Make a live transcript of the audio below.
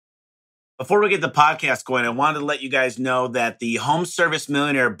Before we get the podcast going, I wanted to let you guys know that the Home Service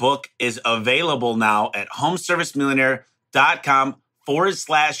Millionaire book is available now at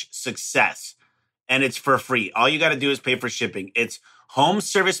homeservicemillionaire.com/success. And it's for free. All you got to do is pay for shipping. It's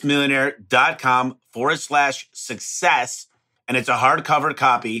homeservicemillionaire.com/success. And it's a hardcover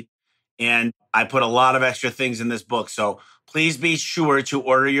copy. And I put a lot of extra things in this book. So please be sure to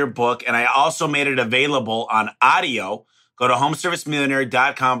order your book. And I also made it available on audio. Go to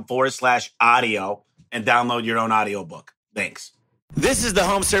homeservicemillionaire.com/audio and download your own audiobook. Thanks. This is the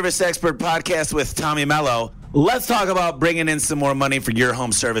Home Service Expert Podcast with Tommy Mello. Let's talk about bringing in some more money for your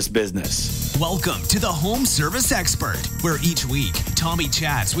home service business. Welcome to the Home Service Expert, where each week, Tommy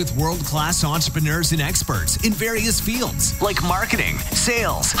chats with world-class entrepreneurs and experts in various fields like marketing,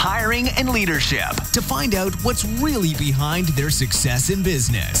 sales, hiring, and leadership to find out what's really behind their success in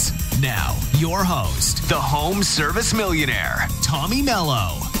business. Now, your host, the Home Service Millionaire, Tommy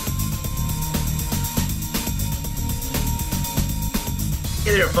Mello.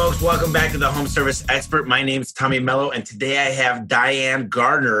 Hey there, folks. Welcome back to the Home Service Expert. My name's Tommy Mello, and today I have Diane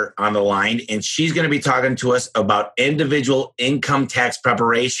Gardner on the line, and she's going to be talking to us about individual income tax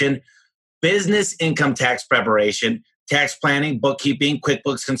preparation, business income tax preparation, tax planning, bookkeeping,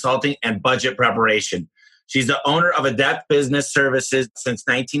 QuickBooks consulting, and budget preparation. She's the owner of Adept Business Services since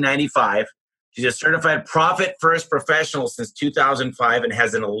 1995. She's a certified Profit First professional since 2005 and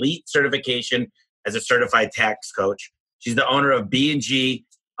has an elite certification as a certified tax coach. She's the owner of B&G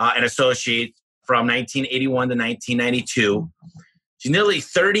and Associates from 1981 to 1992. She's nearly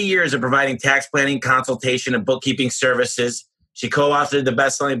 30 years of providing tax planning, consultation, and bookkeeping services. She co-authored the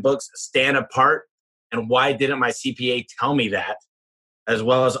best-selling books Stand Apart and Why Didn't My CPA Tell Me That, as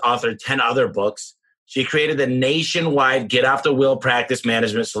well as authored 10 other books. She created the nationwide Get Off the Wheel practice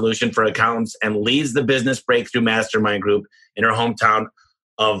management solution for accountants and leads the Business Breakthrough Mastermind Group in her hometown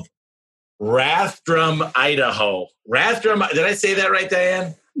of Rathdrum, Idaho. Rathdrum, did I say that right,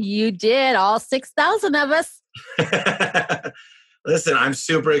 Diane? You did, all 6,000 of us. Listen, I'm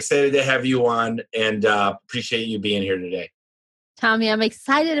super excited to have you on and appreciate you being here today. Tommy, I'm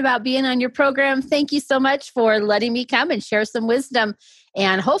excited about being on your program. Thank you so much for letting me come and share some wisdom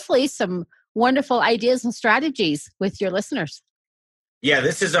and hopefully some wonderful ideas and strategies with your listeners. Yeah,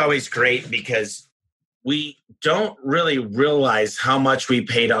 this is always great because we don't really realize how much we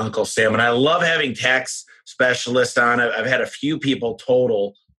pay to Uncle Sam. And I love having tax specialists on. I've had a few people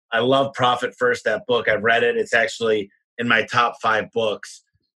total. I love Profit First, that book. I've read it. It's actually in my top 5 books.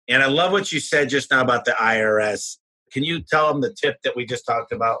 And I love what you said just now about the IRS. Can you tell them the tip that we just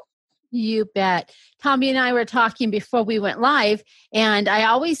talked about? You bet. Tommy and I were talking before we went live, and I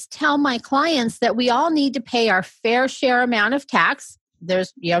always tell my clients that we all need to pay our fair share amount of tax.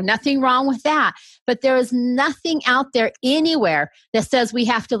 There's nothing wrong with that, but there is nothing out there anywhere that says we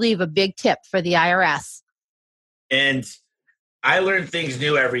have to leave a big tip for the IRS. And I learn things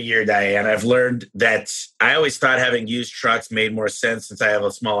new every year, Diane. I've learned that I always thought having used trucks made more sense since I have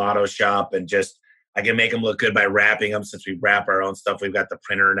a small auto shop and just I can make them look good by wrapping them since we wrap our own stuff. We've got the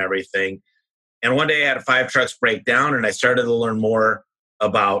printer and everything. And one day I had 5 trucks break down and I started to learn more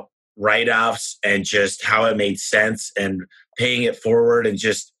about write-offs and just how it made sense and paying it forward and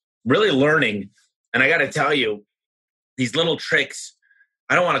just really learning. And I got to tell you, these little tricks,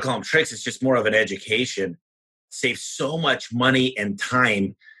 I don't want to call them tricks. It's just more of an education. Save so much money and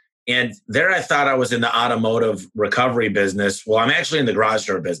time. And there I thought I was in the automotive recovery business. Well, I'm actually in the garage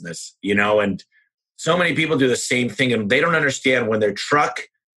door business, and so many people do the same thing and they don't understand when their truck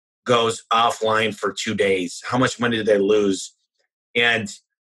goes offline for 2 days, how much money do they lose? And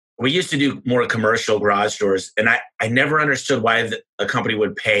we used to do more commercial garage doors, and I never understood why a company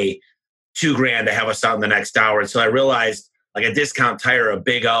would pay $2,000 to have us out in the next hour until I realized, like a discount tire, a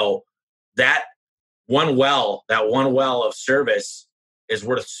Big O, that one well of service is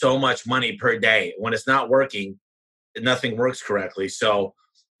worth so much money per day. When it's not working, nothing works correctly. So,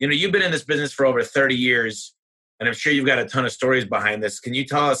 you've been in this business for over 30 years, and I'm sure you've got a ton of stories behind this. Can you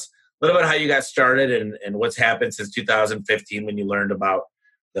tell us a little bit how you got started and what's happened since 2015 when you learned about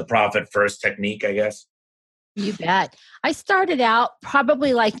the Profit First technique, I guess? You bet. I started out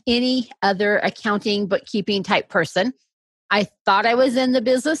probably like any other accounting, bookkeeping type person. I thought I was in the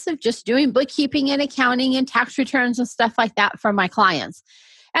business of just doing bookkeeping and accounting and tax returns and stuff like that for my clients.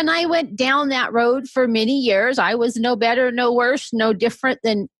 And I went down that road for many years. I was no better, no worse, no different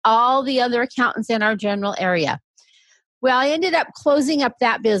than all the other accountants in our general area. Well, I ended up closing up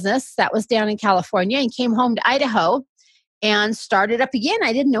that business that was down in California and came home to Idaho. and started up again.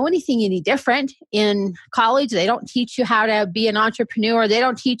 I didn't know anything any different. In college, they don't teach you how to be an entrepreneur. They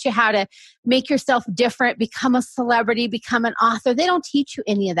don't teach you how to make yourself different, become a celebrity, become an author. They don't teach you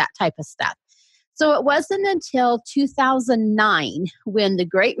any of that type of stuff. So it wasn't until 2009, when the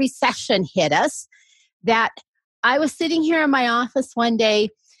Great Recession hit us, that I was sitting here in my office one day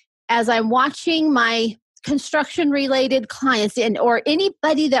as I'm watching my construction-related clients or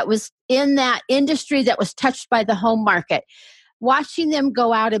anybody that was in that industry that was touched by the home market, watching them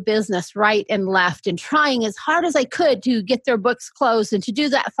go out of business right and left and trying as hard as I could to get their books closed and to do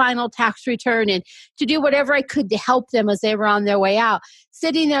that final tax return and to do whatever I could to help them as they were on their way out.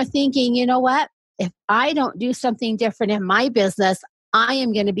 Sitting there thinking, you know what? If I don't do something different in my business, I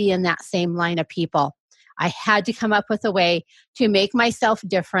am going to be in that same line of people. I had to come up with a way to make myself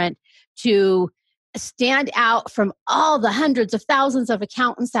different, to stand out from all the hundreds of thousands of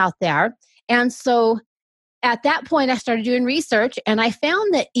accountants out there. And so at that point, I started doing research, and I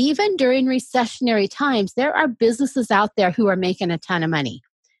found that even during recessionary times, there are businesses out there who are making a ton of money,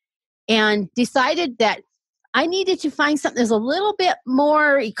 and decided that I needed to find something that's a little bit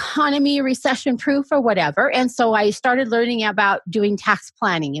more economy recession proof or whatever. And so I started learning about doing tax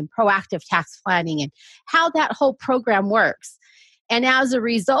planning and proactive tax planning and how that whole program works. And as a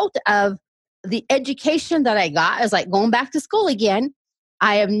result of the education that I got, I was like going back to school again.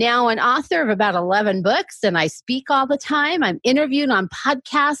 I am now an author of about 11 books, and I speak all the time. I'm interviewed on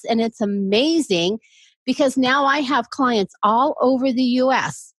podcasts, and it's amazing because now I have clients all over the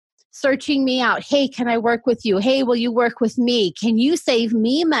U.S. searching me out. Hey, can I work with you? Hey, will you work with me? Can you save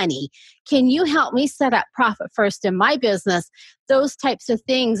me money? Can you help me set up profit first in my business? Those types of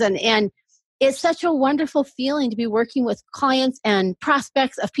things. And it's such a wonderful feeling to be working with clients and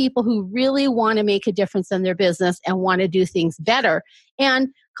prospects of people who really want to make a difference in their business and want to do things better. And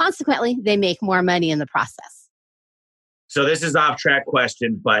consequently, they make more money in the process. So this is off track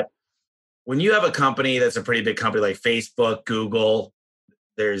question, but when you have a company that's a pretty big company like Facebook, Google,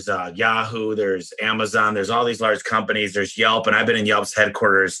 there's Yahoo, there's Amazon, there's all these large companies, there's Yelp, and I've been in Yelp's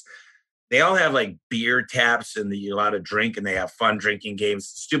headquarters. They all have like beer taps and you're allowed to drink, and they have fun drinking games.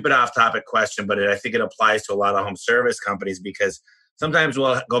 Stupid off-topic question, but I think it applies to a lot of home service companies because sometimes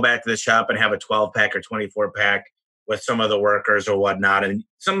we'll go back to the shop and have a 12-pack or 24-pack with some of the workers or whatnot. And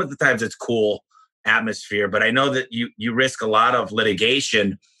some of the times it's cool atmosphere, but I know that you risk a lot of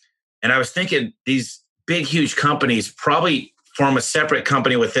litigation. And I was thinking these big, huge companies probably form a separate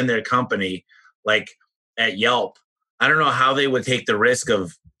company within their company, like at Yelp. I don't know how they would take the risk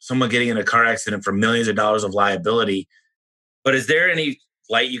of someone getting in a car accident for millions of dollars of liability. But is there any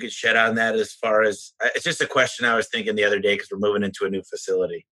light you could shed on that as far as, it's just a question I was thinking the other day because we're moving into a new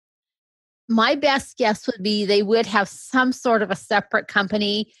facility. My best guess would be they would have some sort of a separate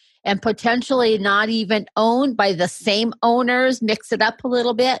company and potentially not even owned by the same owners, mix it up a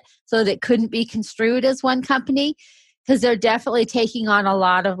little bit so that it couldn't be construed as one company. Because they're definitely taking on a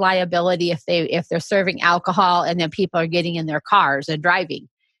lot of liability if they're serving alcohol and then people are getting in their cars and driving,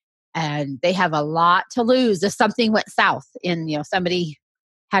 and they have a lot to lose if something went south and somebody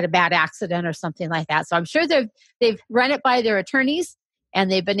had a bad accident or something like that. So I'm sure they've run it by their attorneys,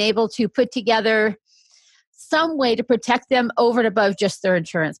 and they've been able to put together some way to protect them over and above just their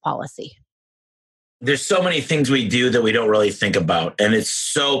insurance policy. There's so many things we do that we don't really think about. And it's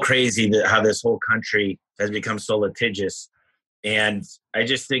so crazy that how this whole country has become so litigious. And I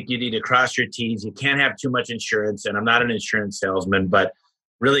just think you need to cross your T's. You can't have too much insurance. And I'm not an insurance salesman, but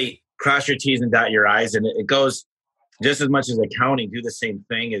really cross your T's and dot your I's. And it goes just as much as accounting. Do the same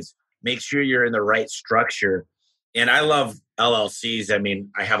thing, is make sure you're in the right structure. And I love LLCs. I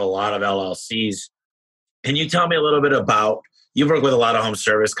mean, I have a lot of LLCs. Can you tell me a little bit about, you work with a lot of home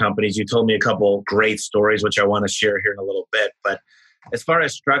service companies. You told me a couple great stories, which I want to share here in a little bit. But as far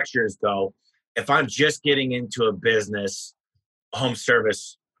as structures go, if I'm just getting into a business, home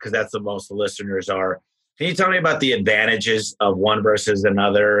service, because that's the most the listeners are, can you tell me about the advantages of one versus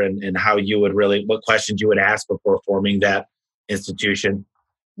another and how you would really, what questions you would ask before forming that institution?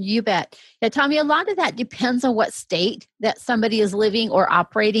 You bet. Yeah, Tommy, a lot of that depends on what state that somebody is living or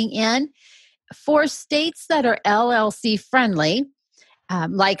operating in. For states that are LLC friendly,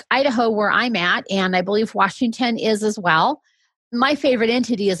 like Idaho, where I'm at, and I believe Washington is as well, my favorite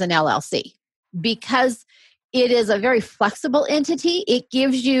entity is an LLC because it is a very flexible entity. It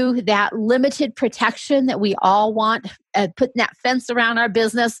gives you that limited protection that we all want, putting that fence around our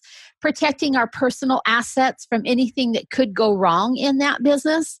business, protecting our personal assets from anything that could go wrong in that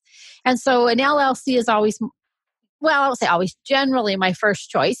business. And so an LLC is always, well, I would say always, generally my first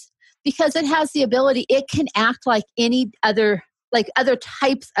choice, because it has the ability, it can act like any other, like other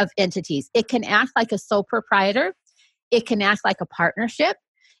types of entities. It can act like a sole proprietor. It can act like a partnership.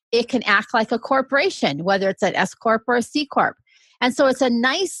 It can act like a corporation, whether it's an S Corp or a C Corp. And so it's a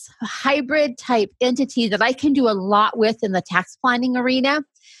nice hybrid type entity that I can do a lot with in the tax planning arena.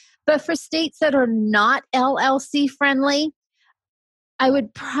 But for states that are not LLC friendly, I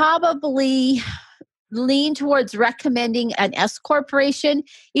would probably lean towards recommending an S corporation,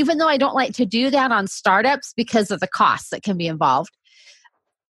 even though I don't like to do that on startups because of the costs that can be involved.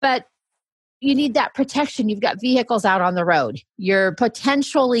 But you need that protection. You've got vehicles out on the road. You're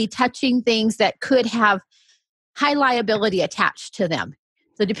potentially touching things that could have high liability attached to them.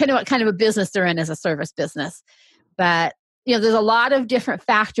 So depending on what kind of a business they're in as a service business. But there's a lot of different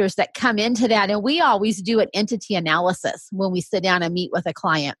factors that come into that. And we always do an entity analysis when we sit down and meet with a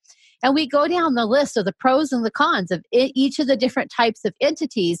client. And we go down the list of the pros and the cons of each of the different types of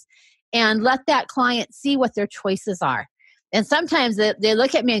entities and let that client see what their choices are. And sometimes they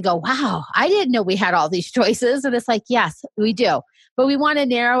look at me and go, wow, I didn't know we had all these choices. And it's like, yes, we do. But we want to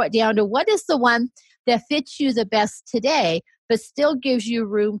narrow it down to what is the one that fits you the best today, but still gives you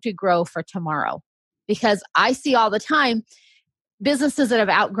room to grow for tomorrow. Because I see all the time businesses that have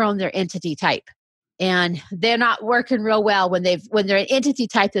outgrown their entity type. And they're not working real well when they're an entity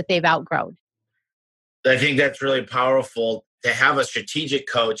type that they've outgrown. I think that's really powerful to have a strategic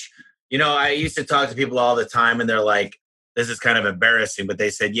coach. I used to talk to people all the time and they're like, this is kind of embarrassing, but they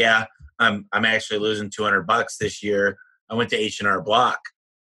said, yeah, I'm actually losing $200 this year. I went to H&R Block.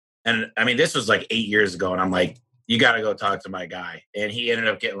 And I mean, this was like 8 years ago. And I'm like, you got to go talk to my guy. And he ended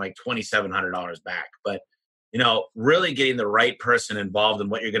up getting like $2,700 back. But, really getting the right person involved in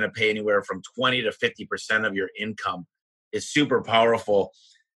what you're going to pay anywhere from 20 to 50% of your income is super powerful.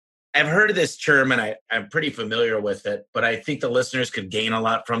 I've heard of this term and I'm pretty familiar with it, but I think the listeners could gain a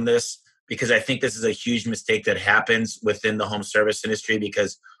lot from this because I think this is a huge mistake that happens within the home service industry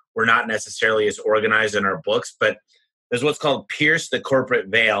because we're not necessarily as organized in our books, but there's what's called pierce the corporate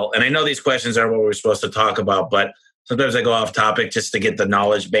veil. And I know these questions aren't what we're supposed to talk about, but sometimes I go off topic just to get the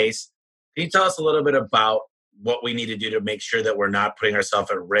knowledge base. Can you tell us a little bit about what we need to do to make sure that we're not putting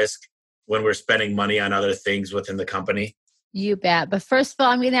ourselves at risk when we're spending money on other things within the company? You bet. But first of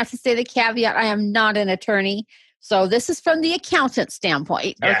all, I'm going to have to say the caveat, I am not an attorney. So this is from the accountant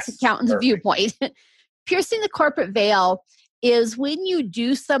standpoint, or Yes, accountant's perfect. viewpoint. Piercing the corporate veil is when you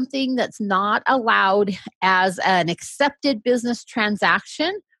do something that's not allowed as an accepted business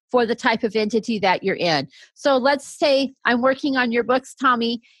transaction for the type of entity that you're in. So let's say I'm working on your books,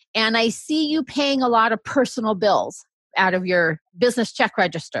 Tommy, and I see you paying a lot of personal bills out of your business check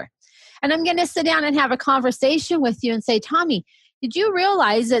register. And I'm going to sit down and have a conversation with you and say, Tommy, did you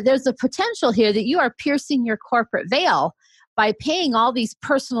realize that there's a potential here that you are piercing your corporate veil by paying all these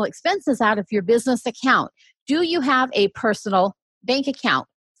personal expenses out of your business account? Do you have a personal bank account?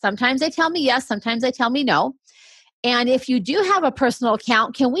 Sometimes they tell me yes, sometimes they tell me no. And if you do have a personal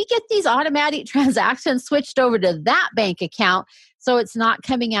account, can we get these automatic transactions switched over to that bank account so it's not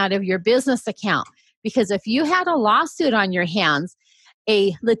coming out of your business account? Because if you had a lawsuit on your hands,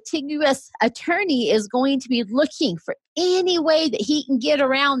 a litigious attorney is going to be looking for any way that he can get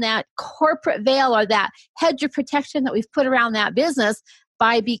around that corporate veil or that hedge of protection that we've put around that business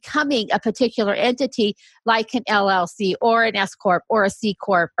by becoming a particular entity like an LLC or an S Corp or a C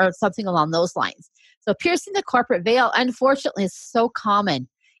Corp or something along those lines. So piercing the corporate veil, unfortunately, is so common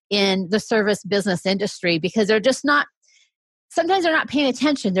in the service business industry because they're just not, sometimes they're not paying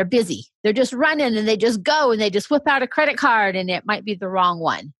attention. They're busy. They're just running and they just go and they just whip out a credit card and it might be the wrong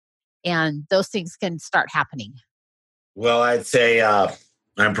one. And those things can start happening. Well, I'd say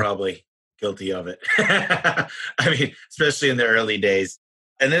I'm probably guilty of it. I mean, especially in the early days.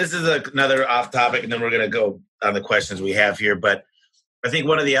 And this is another off topic, and then we're going to go on the questions we have here. But I think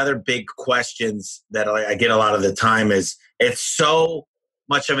one of the other big questions that I get a lot of the time is it's so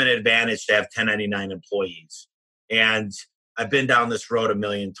much of an advantage to have 1099 employees. And I've been down this road a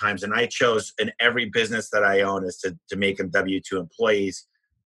million times, and I chose in every business that I own is to make them W-2 employees.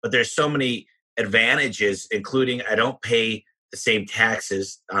 But there's so many advantages, including I don't pay the same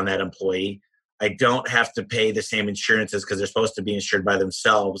taxes on that employee. I don't have to pay the same insurances because they're supposed to be insured by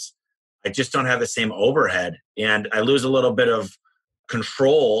themselves. I just don't have the same overhead, and I lose a little bit of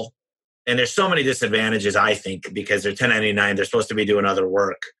control. And there's so many disadvantages, I think, because they're 1099. They're supposed to be doing other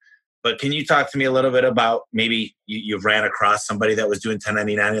work. But can you talk to me a little bit about maybe you've ran across somebody that was doing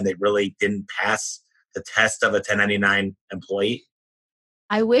 1099 and they really didn't pass the test of a 1099 employee?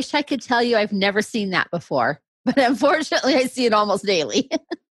 I wish I could tell you I've never seen that before, but unfortunately I see it almost daily.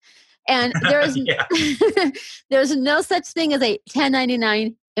 And there's Yeah. there's no such thing as a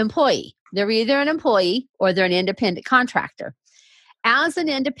 1099 employee. They're either an employee or they're an independent contractor. As an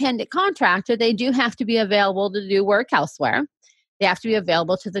independent contractor, they do have to be available to do work elsewhere. They have to be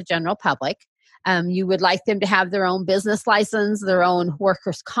available to the general public. You would like them to have their own business license, their own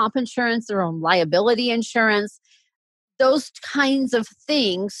workers' comp insurance, their own liability insurance, those kinds of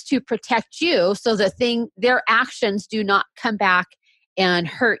things to protect you so that their actions do not come back and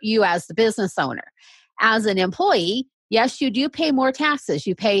hurt you as the business owner. As an employee, yes, you do pay more taxes.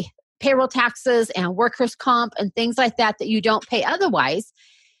 You pay payroll taxes and workers' comp and things like that you don't pay otherwise.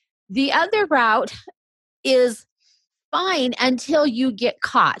 The other route is fine until you get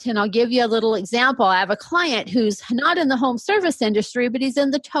caught. And I'll give you a little example. I have a client who's not in the home service industry, but he's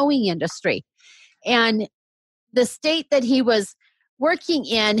in the towing industry. And the state that he was working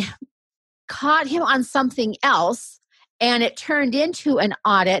in caught him on something else, and it turned into an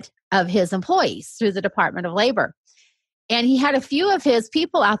audit of his employees through the Department of Labor. And he had a few of his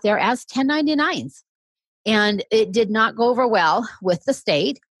people out there as 1099s. And it did not go over well with the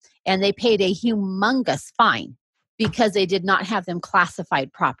state. And they paid a humongous fine because they did not have them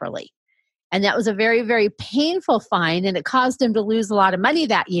classified properly. And that was a very, very painful fine. And it caused him to lose a lot of money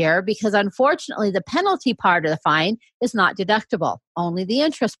that year because unfortunately the penalty part of the fine is not deductible. Only the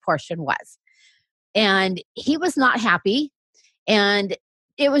interest portion was. And he was not happy. And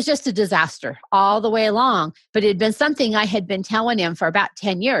it was just a disaster all the way along. But it had been something I had been telling him for about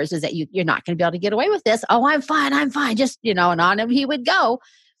 10 years is that you're not going to be able to get away with this. Oh, I'm fine. Just, and on him he would go.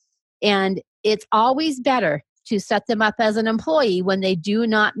 And it's always better to set them up as an employee when they do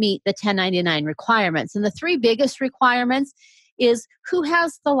not meet the 1099 requirements. And the three biggest requirements is who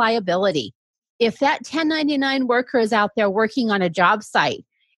has the liability. If that 1099 worker is out there working on a job site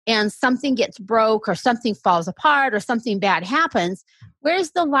and something gets broke or something falls apart or something bad happens,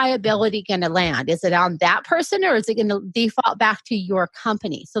 where's the liability going to land? Is it on that person or is it going to default back to your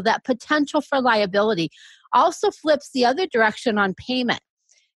company? So that potential for liability also flips the other direction on payment.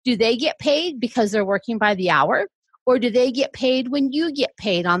 Do they get paid because they're working by the hour, or do they get paid when you get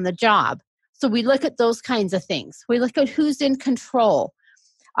paid on the job? So we look at those kinds of things. We look at who's in control.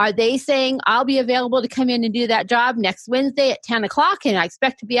 Are they saying, I'll be available to come in and do that job next Wednesday at 10 o'clock and I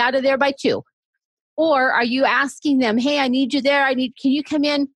expect to be out of there by 2? Or are you asking them, hey, I need you there. Can you come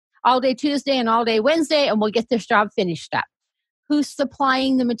in all day Tuesday and all day Wednesday and we'll get this job finished up? Who's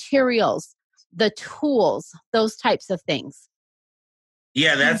supplying the materials, the tools, those types of things?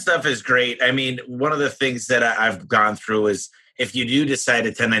 Yeah, that stuff is great. I mean, one of the things that I've gone through is if you do decide to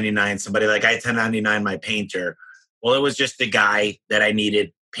 1099 somebody, like I 1099 my painter, well, it was just a guy that I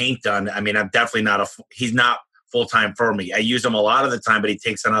needed paint done. I mean, I'm definitely he's not full-time for me. I use him a lot of the time, but he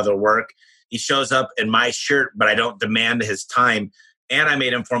takes on other work. He shows up in my shirt, but I don't demand his time. And I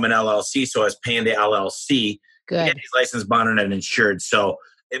made him form an LLC, so I was paying the LLC. Good. And he's licensed, bonded, and insured. So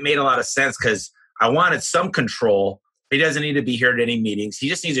it made a lot of sense because I wanted some control. He doesn't need to be here at any meetings. He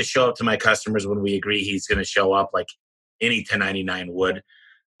just needs to show up to my customers when we agree he's going to show up like any 1099 would.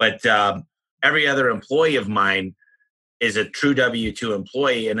 But every other employee of mine is a true W-2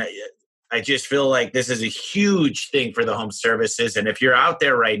 employee. And I just feel like this is a huge thing for the home services. And if you're out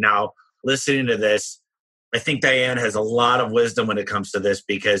there right now listening to this, I think Diane has a lot of wisdom when it comes to this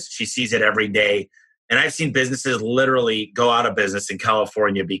because she sees it every day. And I've seen businesses literally go out of business in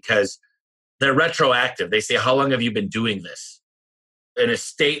California because they're retroactive. They say, how long have you been doing this? In a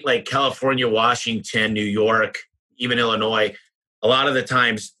state like California, Washington, New York, even Illinois, a lot of the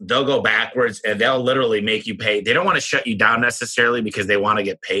times they'll go backwards and they'll literally make you pay. They don't want to shut you down necessarily because they want to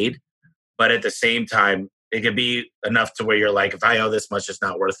get paid. But at the same time, it could be enough to where you're like, if I owe this much, it's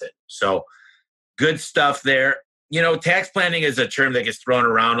not worth it. So good stuff there. Tax planning is a term that gets thrown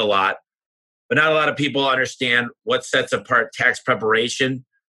around a lot, but not a lot of people understand what sets apart tax preparation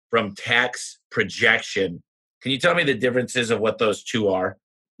from tax projection. Can you tell me the differences of what those two are?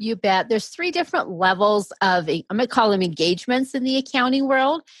 You bet. There's 3 different levels of, I'm going to call them engagements in the accounting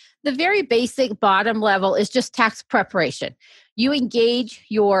world. The very basic bottom level is just tax preparation. You engage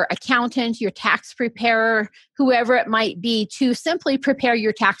your accountant, your tax preparer, whoever it might be, to simply prepare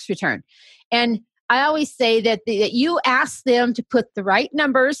your tax return. And I always say that you ask them to put the right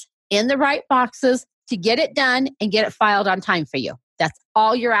numbers in the right boxes to get it done and get it filed on time for you. That's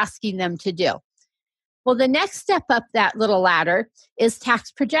all you're asking them to do. Well, the next step up that little ladder is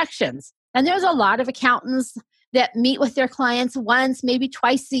tax projections. And there's a lot of accountants that meet with their clients once, maybe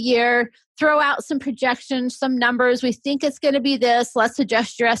twice a year, throw out some projections, some numbers. We think it's going to be this. Let's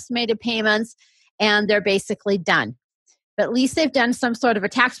adjust your estimated payments. And they're basically done. But at least they've done some sort of a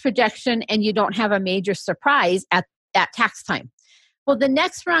tax projection and you don't have a major surprise at tax time. Well, the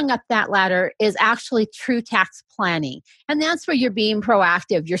next rung up that ladder is actually true tax planning. And that's where you're being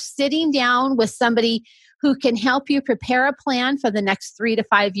proactive. You're sitting down with somebody who can help you prepare a plan for the next 3 to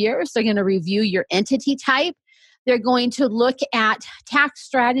 5 years. They're going to review your entity type. They're going to look at tax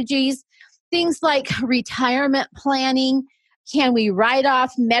strategies, things like retirement planning. Can we write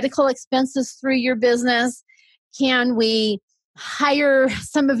off medical expenses through your business? Can we hire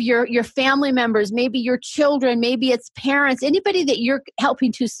some of your family members, maybe your children, maybe it's parents, anybody that you're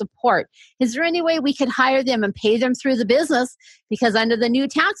helping to support? Is there any way we could hire them and pay them through the business? Because under the new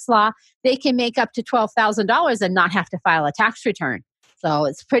tax law, they can make up to $12,000 and not have to file a tax return. So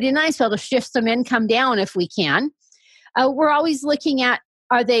it's pretty nice to be able to shift some income down if we can. We're always looking at,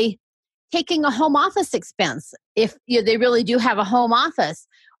 are they taking a home office expense if they really do have a home office?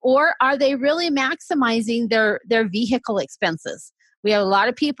 Or are they really maximizing their vehicle expenses? We have a lot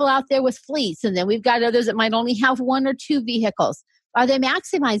of people out there with fleets, and then we've got others that might only have 1 or 2 vehicles. Are they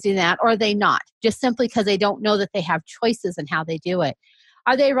maximizing that, or are they not? Just simply because they don't know that they have choices in how they do it.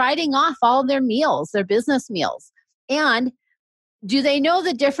 Are they writing off all their meals, their business meals? And do they know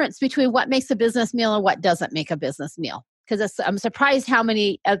the difference between what makes a business meal and what doesn't make a business meal? Because I'm surprised how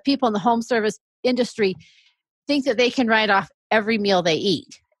many people in the home service industry think that they can write off every meal they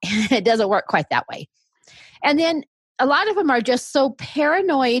eat. It doesn't work quite that way. And then a lot of them are just so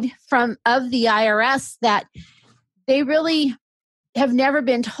paranoid of the IRS that they really have never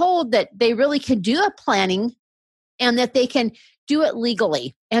been told that they really can do a planning and that they can do it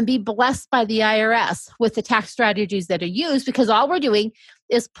legally and be blessed by the IRS with the tax strategies that are used, because all we're doing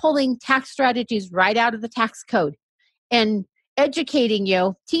is pulling tax strategies right out of the tax code and educating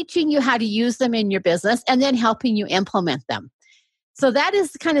you, teaching you how to use them in your business, and then helping you implement them. So that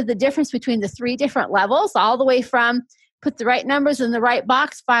is kind of the difference between the 3 different levels, all the way from put the right numbers in the right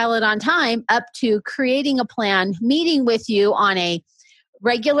box, file it on time, up to creating a plan, meeting with you on a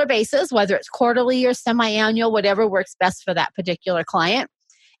regular basis, whether it's quarterly or semi-annual, whatever works best for that particular client.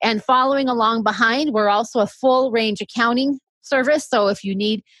 And following along behind, we're also a full range accounting service. So if you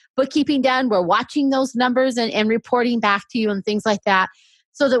need bookkeeping done, we're watching those numbers and reporting back to you and things like that,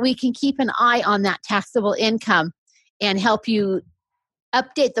 so that we can keep an eye on that taxable income and help you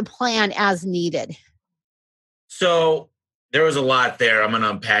update the plan as needed. So there was a lot there. I'm going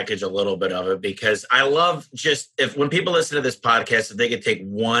to unpackage a little bit of it, because I love when people listen to this podcast, if they could take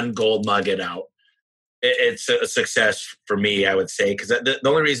one gold nugget out, it's a success for me, I would say. Because the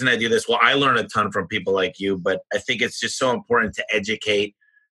only reason I do this, well, I learn a ton from people like you, but I think it's just so important to educate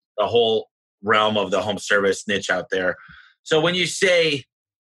the whole realm of the home service niche out there. So when you say,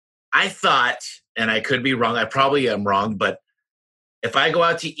 I thought, and I could be wrong, I probably am wrong, but if I go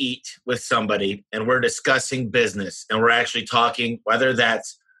out to eat with somebody and we're discussing business and we're actually talking, whether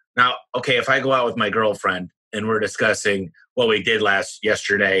that's now, okay, if I go out with my girlfriend and we're discussing what we did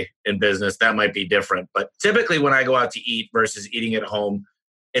yesterday in business, that might be different. But typically when I go out to eat versus eating at home,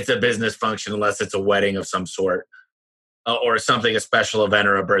 it's a business function, unless it's a wedding of some sort or something, a special event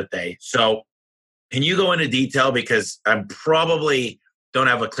or a birthday. So can you go into detail? Because I'm probably don't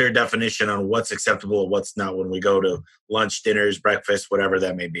have a clear definition on what's acceptable and what's not when we go to lunch, dinners, breakfast, whatever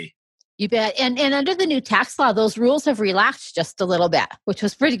that may be. You bet. And under the new tax law, those rules have relaxed just a little bit, which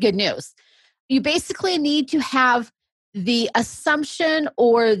was pretty good news. You basically need to have the assumption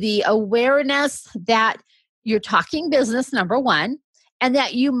or the awareness that you're talking business, number one, and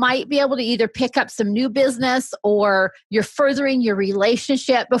that you might be able to either pick up some new business or you're furthering your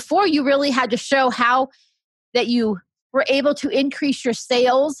relationship before you really had to show how that you were able to increase your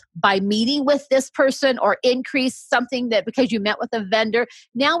sales by meeting with this person or increase something that because you met with a vendor.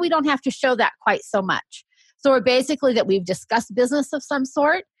 Now we don't have to show that quite so much. So we're basically that we've discussed business of some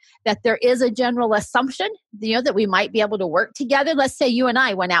sort, that there is a general assumption, that we might be able to work together. Let's say you and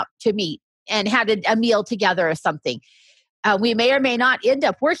I went out to meet and had a meal together or something. We may or may not end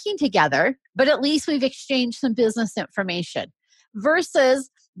up working together, but at least we've exchanged some business information. Versus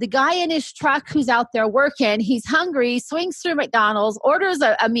the guy in his truck who's out there working, he's hungry, swings through McDonald's, orders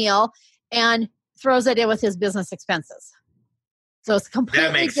a meal, and throws it in with his business expenses. So it's a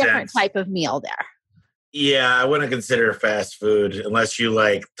completely different type of meal there. Yeah, I wouldn't consider fast food unless you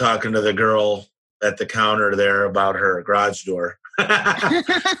like talking to the girl at the counter there about her garage door.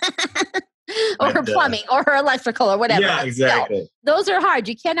 Or her plumbing or her electrical or whatever. Yeah, exactly. No, those are hard.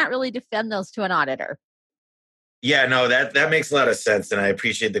 You cannot really defend those to an auditor. Yeah, no, that makes a lot of sense, and I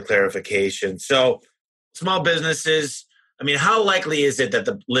appreciate the clarification. So small businesses, I mean, how likely is it that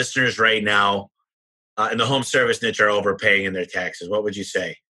the listeners right now in the home service niche are overpaying in their taxes? What would you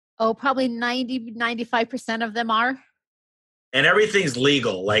say? Oh, probably 95% of them are. And everything's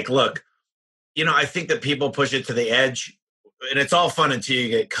legal. Like, look, I think that people push it to the edge. and it's all fun until you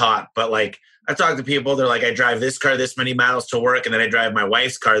get caught. But like, I talk to people, they're like, I drive this car this many miles to work, and then I drive my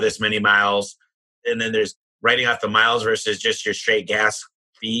wife's car this many miles. And then there's writing off the miles versus just your straight gas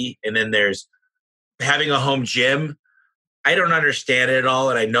fee. And then there's having a home gym. I don't understand it at all.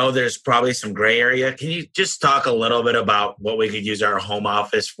 And I know there's probably some gray area. Can you just talk a little bit about what we could use our home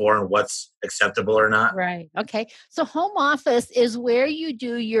office for and what's acceptable or not? Right. Okay. So home office is where you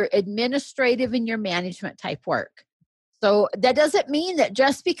do your administrative and your management type work. So that doesn't mean that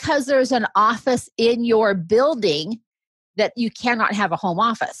just because there's an office in your building that you cannot have a home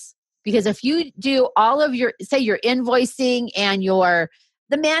office. Because if you do all of your, say your invoicing and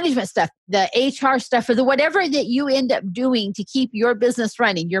the management stuff, the HR stuff, or the whatever that you end up doing to keep your business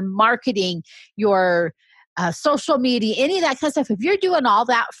running, your marketing, your social media, any of that kind of stuff, if you're doing all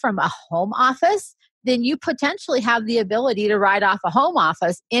that from a home office, then you potentially have the ability to write off a home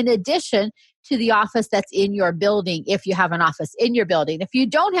office in addition to the office that's in your building if you have an office in your building. If you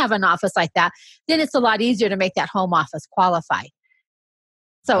don't have an office like that, then it's a lot easier to make that home office qualify.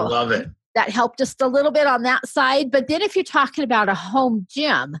 So I love it. That helped just a little bit on that side. But then if you're talking about a home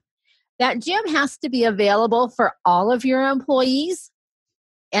gym, that gym has to be available for all of your employees.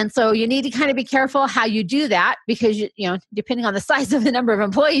 And so you need to kind of be careful how you do that because, you know, depending on the size of the number of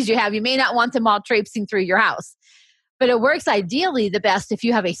employees you have, you may not want them all traipsing through your house. But it works ideally the best if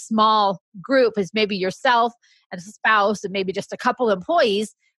you have a small group, as maybe yourself and a spouse and maybe just a couple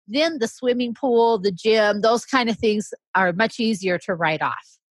employees. Then the swimming pool, the gym, those kind of things are much easier to write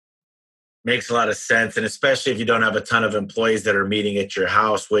off. Makes a lot of sense. And especially if you don't have a ton of employees that are meeting at your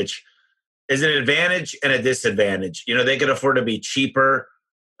house, which is an advantage and a disadvantage. You know, they can afford to be cheaper.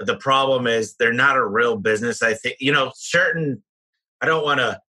 But the problem is they're not a real business. I think, you know, I don't want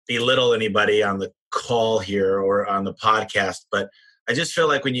to belittle anybody on the call here or on the podcast, but I just feel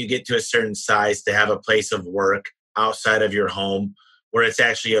like when you get to a certain size to have a place of work outside of your home where it's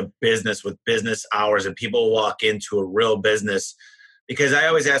actually a business with business hours and people walk into a real business. Because I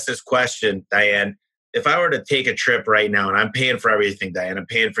always ask this question, Diane, if I were to take a trip right now and I'm paying for everything, Diane, I'm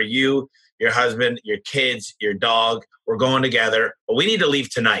paying for you, your husband, your kids, your dog, we're going together, but we need to leave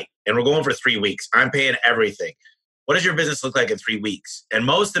tonight and we're going for 3 weeks. I'm paying everything. What does your business look like in 3 weeks? And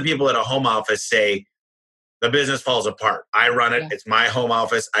most of the people at a home office say the business falls apart. I run it. Yeah. It's my home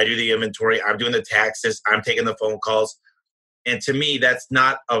office. I do the inventory. I'm doing the taxes. I'm taking the phone calls. And to me, that's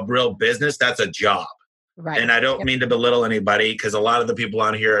not a real business. That's a job. Right. And I don't mean to belittle anybody because a lot of the people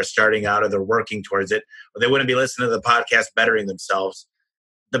on here are starting out or they're working towards it, or they wouldn't be listening to the podcast bettering themselves.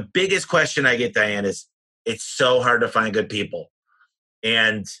 The biggest question I get, Diane, is it's so hard to find good people.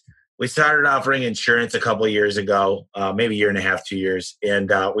 And we started offering insurance a couple of years ago, maybe a year and a half, 2 years.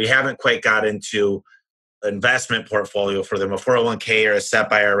 And we haven't quite got into investment portfolio for them, a 401k or a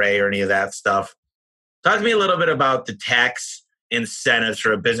SEP IRA or any of that stuff. Talk to me a little bit about the tax incentives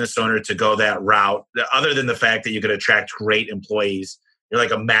for a business owner to go that route, other than the fact that you could attract great employees. You're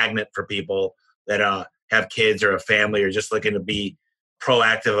like a magnet for people that have kids or a family or just looking to be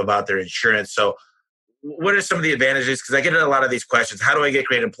proactive about their insurance. So what are some of the advantages? Because I get a lot of these questions. How do I get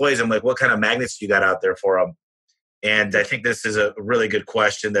great employees? I'm like, what kind of magnets do you got out there for them? And I think this is a really good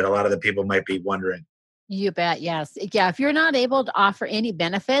question that a lot of the people might be wondering. You bet. Yes. Yeah. If you're not able to offer any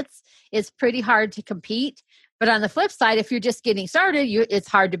benefits, it's pretty hard to compete. But on the flip side, if you're just getting started, it's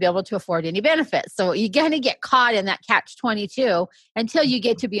hard to be able to afford any benefits. So you're going to get caught in that catch-22 until you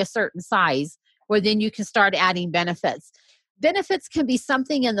get to be a certain size where then you can start adding benefits. Benefits can be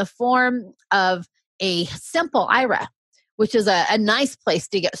something in the form of a simple IRA, which is a nice place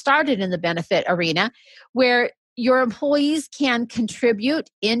to get started in the benefit arena, where your employees can contribute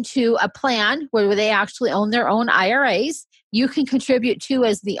into a plan where they actually own their own IRAs. You can contribute to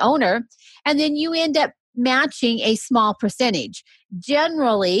as the owner, and then you end up matching a small percentage.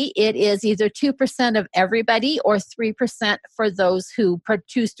 Generally, it is either 2% of everybody or 3% for those who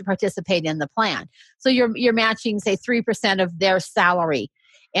choose to participate in the plan. So you're matching, say, 3% of their salary.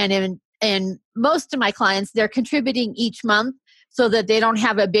 And in most of my clients, they're contributing each month so that they don't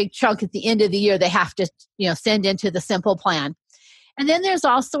have a big chunk at the end of the year they have to, send into the simple plan. And then there's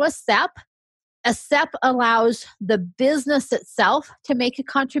also a SEP. A SEP allows the business itself to make a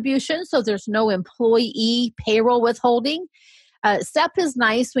contribution, so there's no employee payroll withholding. SEP is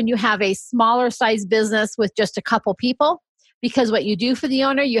nice when you have a smaller size business with just a couple people, because what you do for the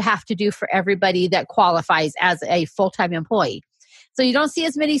owner, you have to do for everybody that qualifies as a full-time employee. So you don't see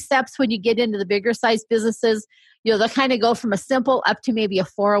as many SEPs when you get into the bigger size businesses. They'll kind of go from a simple up to maybe a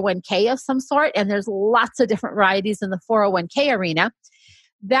 401k of some sort, and there's lots of different varieties in the 401k arena.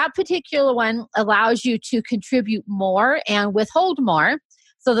 That particular one allows you to contribute more and withhold more.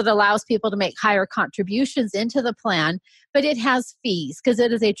 so that allows people to make higher contributions into the plan, but it has fees because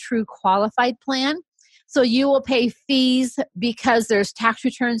it is a true qualified plan. So you will pay fees because there's tax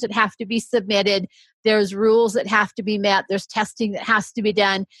returns that have to be submitted. There's rules that have to be met. There's testing that has to be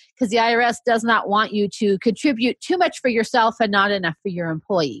done because the IRS does not want you to contribute too much for yourself and not enough for your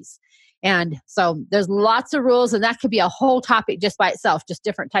employees. And so there's lots of rules, and that could be a whole topic just by itself, just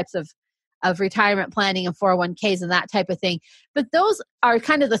different types of retirement planning and 401ks and that type of thing. But those are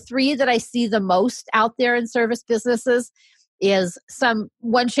kind of the three that I see the most out there in service businesses is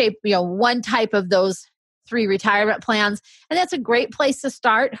one type of those 3 retirement plans. And that's a great place to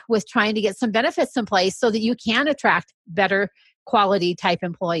start with trying to get some benefits in place so that you can attract better quality type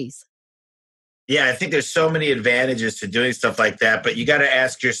employees. Yeah, I think there's so many advantages to doing stuff like that, but you got to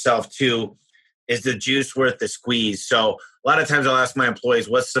ask yourself too, is the juice worth the squeeze? So a lot of times I'll ask my employees,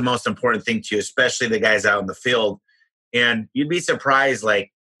 what's the most important thing to you, especially the guys out in the field? And you'd be surprised,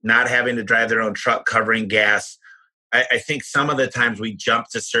 like not having to drive their own truck, covering gas. I think some of the times we jump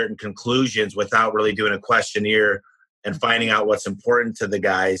to certain conclusions without really doing a questionnaire and finding out what's important to the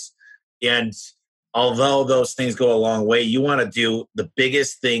guys. And although those things go a long way, you want to do the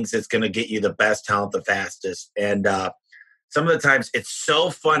biggest things that's going to get you the best talent the fastest. And some of the times it's so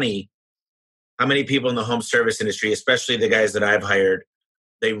funny how many people in the home service industry, especially the guys that I've hired,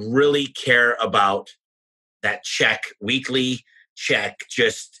 they really care about that check, weekly check.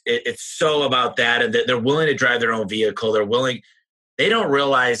 Just it's so about that, and they're willing to drive their own vehicle. They don't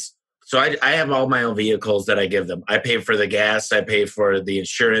realize. So I have all my own vehicles that I give them. I pay for the gas, I pay for the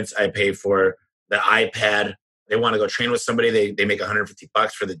insurance, I pay for the iPad. They want to go train with somebody, they make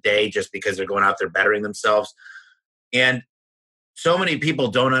 $150 for the day just because they're going out there bettering themselves. And so many people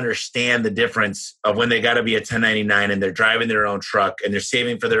don't understand the difference of when they got to be a 1099 and they're driving their own truck and they're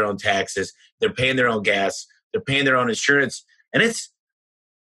saving for their own taxes, they're paying their own gas, they're paying their own insurance. And it's,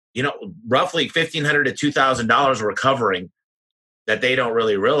 roughly $1,500 to $2,000 we're covering that they don't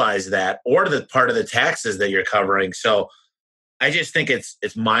really realize that, or the part of the taxes that you're covering. So I just think it's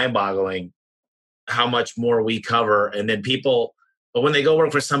mind-boggling how much more we cover. And then but when they go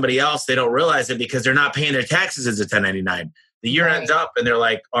work for somebody else, they don't realize it because they're not paying their taxes as a 1099. The year ends up and they're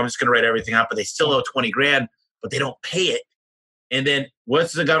like, oh, I'm just going to write everything out, but they still owe 20 grand, but they don't pay it. And then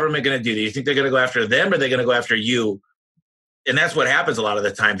what's the government going to do? Do you think they're going to go after them, or are they going to go after you? And that's what happens a lot of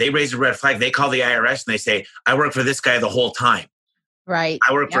the time. They raise a red flag. They call the IRS and they say, I work for this guy the whole time. Right.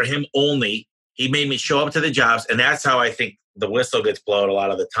 I work for him only. He made me show up to the jobs. And that's how I think the whistle gets blown a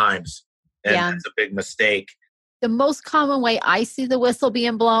lot of the times. And that's a big mistake. The most common way I see the whistle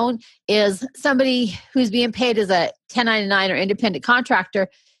being blown is somebody who's being paid as a 1099 or independent contractor.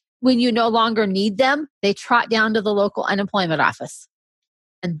 When you no longer need them, they trot down to the local unemployment office.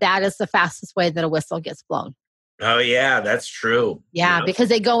 And that is the fastest way that a whistle gets blown. Oh, yeah, that's true. Yeah, because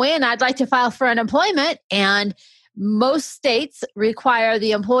they go in, I'd like to file for unemployment. And most states require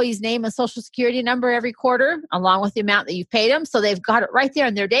the employee's name and social security number every quarter, along with the amount that you've paid them. So they've got it right there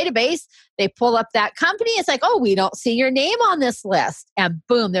in their database. They pull up that company. It's like, oh, we don't see your name on this list. And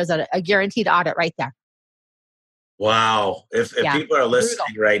boom, there's a guaranteed audit right there. Wow. If people are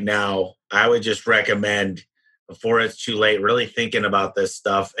listening right now, I would just recommend, before it's too late, really thinking about this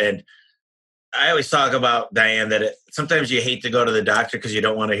stuff. And I always talk about, Diane, that sometimes you hate to go to the doctor because you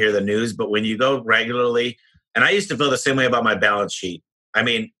don't want to hear the news. But when you go regularly, and I used to feel the same way about my balance sheet. I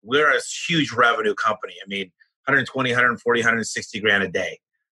mean, we're a huge revenue company. I mean, 120, 140, 160 grand a day.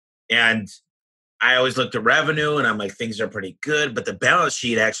 And I always looked at revenue and I'm like, things are pretty good. But the balance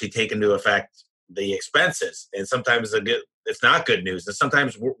sheet actually take into effect the expenses. And sometimes it's not good news. And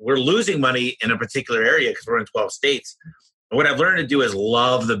sometimes we're losing money in a particular area because we're in 12 states. And what I've learned to do is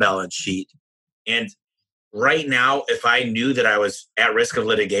love the balance sheet. And right now, if I knew that I was at risk of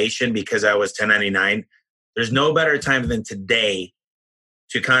litigation because I was 1099, there's no better time than today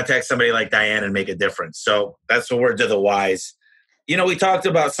to contact somebody like Diane and make a difference. So that's the word to the wise. We talked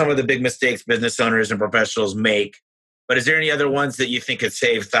about some of the big mistakes business owners and professionals make, but is there any other ones that you think could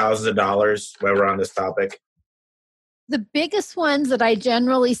save thousands of dollars while we're on this topic? The biggest ones that I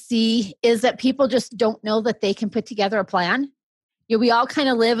generally see is that people just don't know that they can put together a plan. We all kind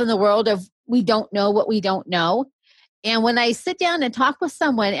of live in the world of we don't know what we don't know. And when I sit down and talk with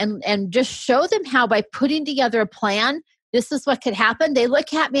someone and just show them how by putting together a plan, this is what could happen, they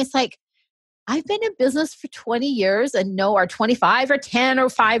look at me, it's like, I've been in business for 20 years or 25 or 10 or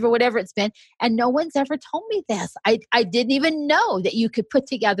 5 or whatever it's been, and no one's ever told me this. I didn't even know that you could put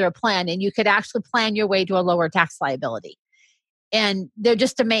together a plan and you could actually plan your way to a lower tax liability. And they're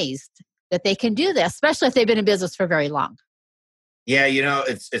just amazed that they can do this, especially if they've been in business for very long. Yeah,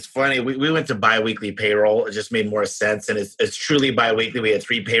 it's funny. We went to biweekly payroll. It just made more sense. And it's truly biweekly. We had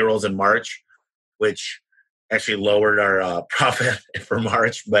 3 payrolls in March, which actually lowered our profit for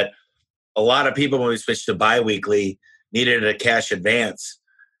March. But a lot of people, when we switched to biweekly, needed a cash advance.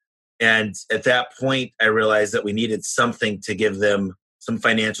 And at that point, I realized that we needed something to give them some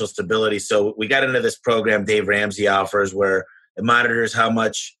financial stability. So we got into this program Dave Ramsey offers, where it monitors how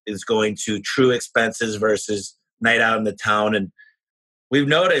much is going to true expenses versus night out in the town. And we've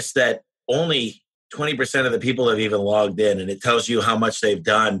noticed that only 20% of the people have even logged in, and it tells you how much they've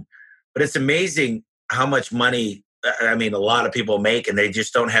done. But it's amazing how much money, a lot of people make, and they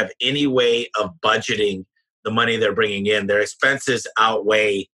just don't have any way of budgeting the money they're bringing in. Their expenses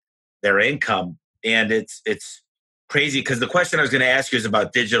outweigh their income. And it's crazy, because the question I was going to ask you is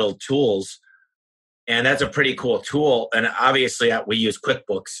about digital tools. And that's a pretty cool tool. And obviously we use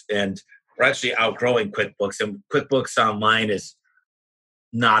QuickBooks, and we're actually outgrowing QuickBooks. And QuickBooks Online is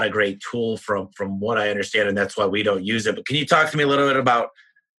not a great tool from what I understand, and that's why we don't use it. But can you talk to me a little bit about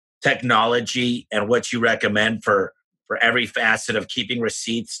technology and what you recommend for every facet of keeping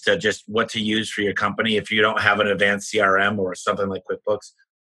receipts, to just what to use for your company if you don't have an advanced CRM or something like QuickBooks?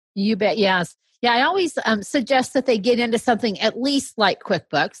 You bet. Yes. Yeah. I always suggest that they get into something at least like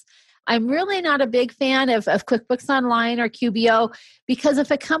QuickBooks. I'm really not a big fan of QuickBooks Online or QBO, because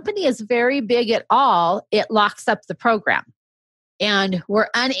if a company is very big at all, it locks up the program. And we're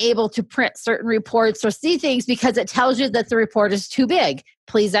unable to print certain reports or see things because it tells you that the report is too big.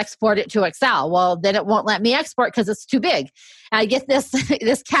 Please export it to Excel. Well, then it won't let me export because it's too big. And I get this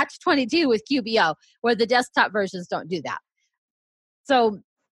catch-22 with QBO, where the desktop versions don't do that. So,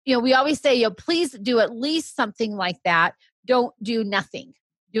 we always say, please do at least something like that. Don't do nothing.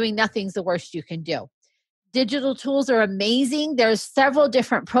 Doing nothing's the worst you can do. Digital tools are amazing. There's several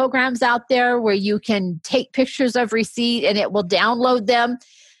different programs out there where you can take pictures of receipt and it will download them.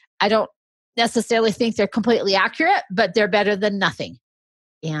 I don't necessarily think they're completely accurate, but they're better than nothing.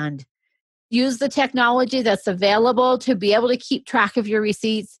 And use the technology that's available to be able to keep track of your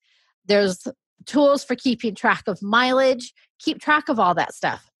receipts. There's tools for keeping track of mileage. Keep track of all that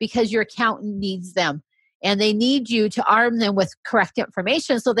stuff, because your accountant needs them. And they need you to arm them with correct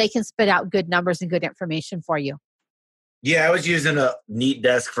information so they can spit out good numbers and good information for you. Yeah, I was using a Neat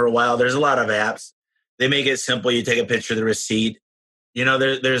Desk for a while. There's a lot of apps. They make it simple. You take a picture of the receipt.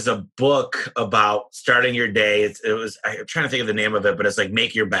 There's a book about starting your day. I'm trying to think of the name of it, but it's like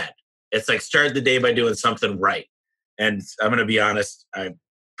Make Your Bed. It's like start the day by doing something right. And I'm going to be honest, I'm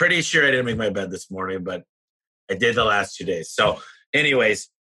pretty sure I didn't make my bed this morning, but I did the last 2 days. So anyways,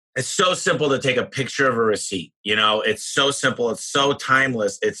 it's so simple to take a picture of a receipt. It's so simple. It's so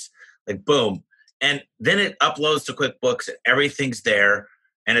timeless. It's like, boom. And then it uploads to QuickBooks and everything's there.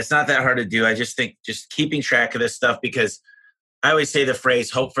 And it's not that hard to do. I just think just keeping track of this stuff, because I always say the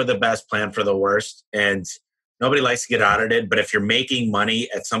phrase, hope for the best, plan for the worst. And nobody likes to get audited. But if you're making money,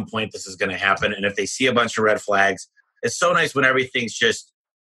 at some point, this is going to happen. And if they see a bunch of red flags, it's so nice when everything's just,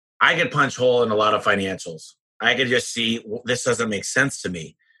 I could punch hole in a lot of financials. I could just see, this doesn't make sense to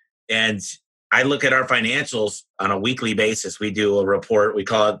me. And I look at our financials on a weekly basis. We do a report. We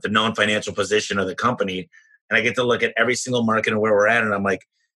call it the known financial position of the company. And I get to look at every single market and where we're at. And I'm like,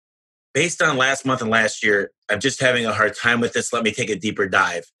 based on last month and last year, I'm just having a hard time with this. Let me take a deeper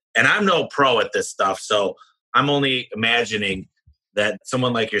dive. And I'm no pro at this stuff. So I'm only imagining that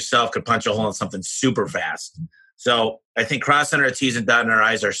someone like yourself could punch a hole in something super fast. So I think crossing our T's and dotting our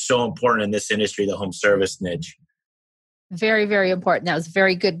I's are so important in this industry, the home service niche. Very, very important. That was a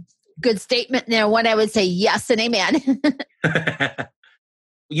very good statement there. One I would say yes and amen.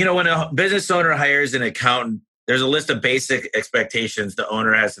 When a business owner hires an accountant, there's a list of basic expectations the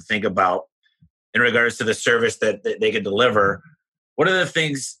owner has to think about in regards to the service that they can deliver. What are the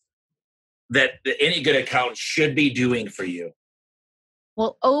things that any good accountant should be doing for you?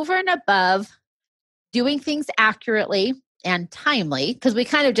 Well, over and above doing things accurately and timely, because we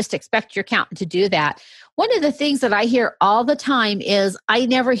kind of just expect your accountant to do that. One of the things that I hear all the time is I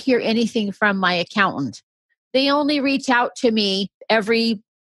never hear anything from my accountant. They only reach out to me every,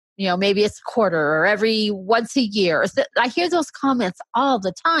 maybe it's a quarter or every once a year. I hear those comments all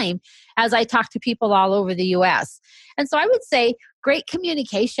the time as I talk to people all over the US. And so I would say great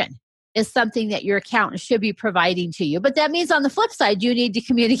communication is something that your accountant should be providing to you. But that means on the flip side, you need to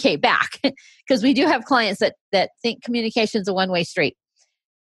communicate back, because we do have clients that think communication is a one-way street.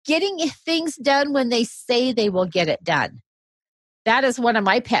 Getting things done when they say they will get it done. That is one of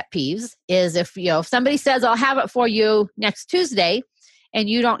my pet peeves, is if somebody says, I'll have it for you next Tuesday, and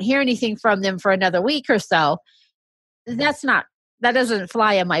you don't hear anything from them for another week or so, that's not that doesn't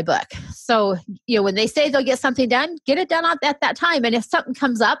fly in my book. So, when they say they'll get something done, get it done at that time. And if something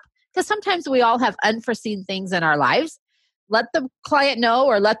comes up, because sometimes we all have unforeseen things in our lives, let the client know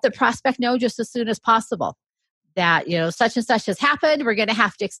or let the prospect know just as soon as possible that, such and such has happened. We're going to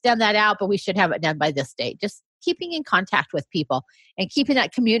have to extend that out, but we should have it done by this date. Just keeping in contact with people and keeping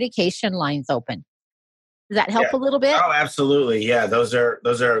that communication lines open. Does that help a little bit? Oh, absolutely. Yeah. Those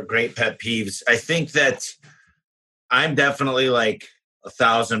are great pet peeves. I think that I'm definitely like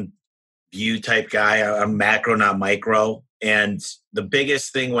 1,000 view type guy. I'm macro, not micro. And the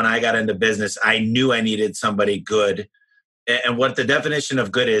biggest thing when I got into business, I knew I needed somebody good. And what the definition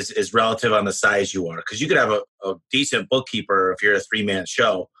of good is relative on the size you are. Because you could have a decent bookkeeper if you're a 3-man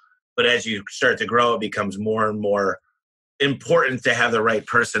show. But as you start to grow, it becomes more and more important to have the right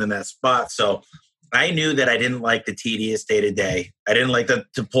person in that spot. So I knew that I didn't like the tedious day-to-day. I didn't like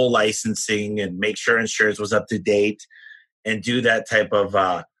to pull licensing and make sure insurance was up to date and do that type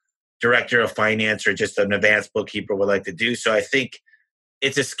of director of finance or just an advanced bookkeeper would like to do. So I think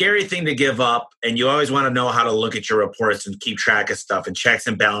it's a scary thing to give up, and you always want to know how to look at your reports and keep track of stuff and checks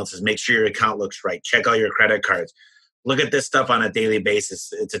and balances, make sure your account looks right, check all your credit cards, look at this stuff on a daily basis.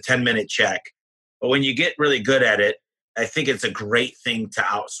 It's a 10-minute check. But when you get really good at it, I think it's a great thing to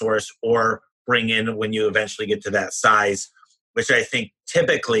outsource or bring in when you eventually get to that size, which I think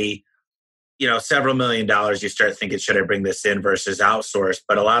typically, several $1 million, you start thinking, should I bring this in versus outsource?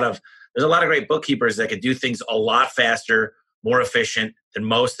 But there's a lot of great bookkeepers that could do things a lot faster, more efficient than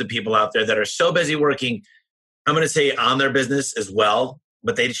most of the people out there that are so busy working, I'm going to say on their business as well,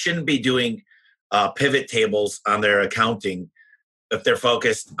 but they shouldn't be doing pivot tables on their accounting if they're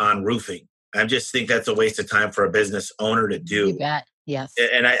focused on roofing. I just think that's a waste of time for a business owner to do. You bet. Yes.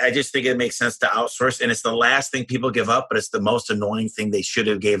 And I just think it makes sense to outsource. And it's the last thing people give up, but it's the most annoying thing they should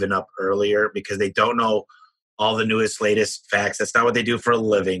have given up earlier because they don't know all the newest, latest facts. That's not what they do for a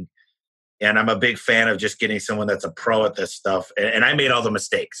living. And I'm a big fan of just getting someone that's a pro at this stuff. And I made all the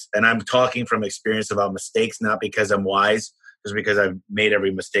mistakes. And I'm talking from experience about mistakes, not because I'm wise, just because I've made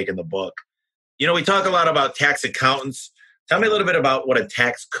every mistake in the book. We talk a lot about tax accountants. Tell me a little bit about what a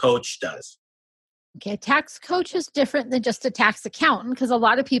tax coach does. Okay, a tax coach is different than just a tax accountant because a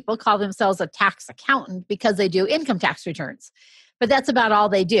lot of people call themselves a tax accountant because they do income tax returns. But that's about all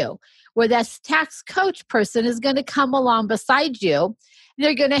they do. Where that tax coach person is going to come along beside you.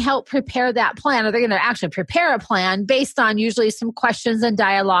 They're going to help prepare that plan, or they're going to actually prepare a plan based on usually some questions and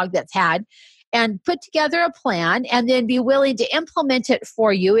dialogue that's had, and put together a plan and then be willing to implement it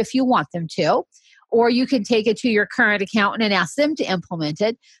for you if you want them to. Or you can take it to your current accountant and ask them to implement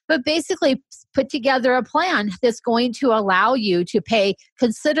it. But basically put together a plan that's going to allow you to pay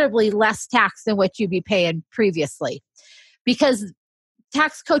considerably less tax than what you'd be paying previously. Because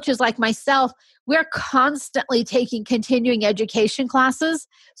tax coaches like myself, we're constantly taking continuing education classes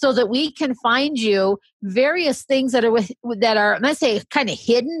so that we can find you various things that are, I'm going to say, kind of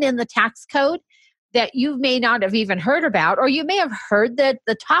hidden in the tax code that you may not have even heard about, or you may have heard the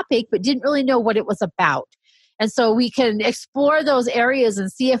topic but didn't really know what it was about. And so we can explore those areas and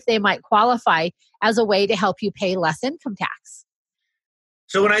see if they might qualify as a way to help you pay less income tax.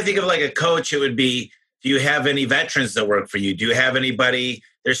 So when I think of like a coach, it would be, do you have any veterans that work for you? Do you have anybody?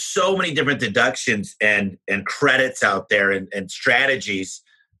 There's so many different deductions and credits out there and strategies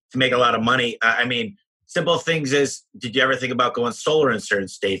to make a lot of money. I mean, simple things is, did you ever think about going solar in certain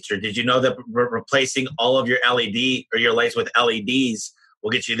states? Or did you know that replacing all of your LED or your lights with LEDs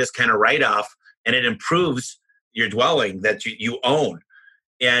will get you this kind of write-off, and it improves your dwelling that you own?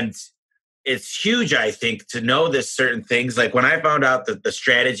 And it's huge, I think, to know this certain things. Like when I found out that the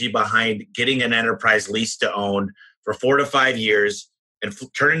strategy behind getting an enterprise lease to own for 4 to 5 years and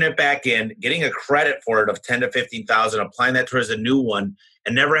turning it back in, getting a credit for it of $10,000 to $15,000, applying that towards a new one,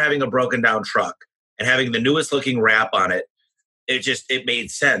 and never having a broken down truck and having the newest looking wrap on it, it made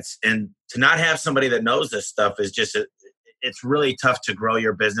sense. And to not have somebody that knows this stuff is just, it's really tough to grow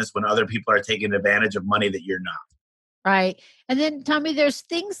your business when other people are taking advantage of money that you're not. Right. And then, Tommy, there's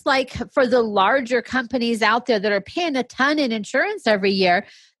things like for the larger companies out there that are paying a ton in insurance every year,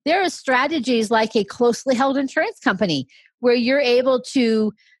 there are strategies like a closely held insurance company where you're able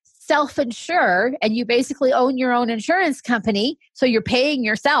to self-insure and you basically own your own insurance company. So you're paying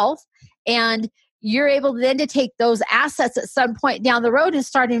yourself, and you're able then to take those assets at some point down the road and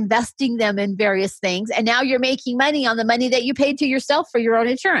start investing them in various things. And now you're making money on the money that you paid to yourself for your own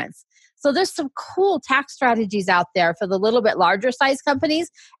insurance. So there's some cool tax strategies out there for the little bit larger size companies,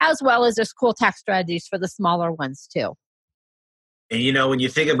 as well as there's cool tax strategies for the smaller ones too. And when you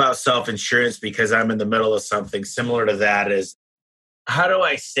think about self-insurance, because I'm in the middle of something similar to that, is how do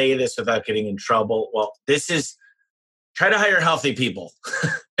I say this without getting in trouble? Well, this is try to hire healthy people.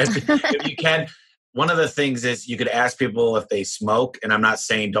 If you can. One of the things is you could ask people if they smoke, and I'm not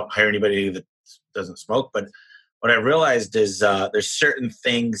saying don't hire anybody that doesn't smoke, but what I realized is there's certain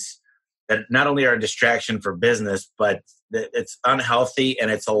things that not only are a distraction for business, but it's unhealthy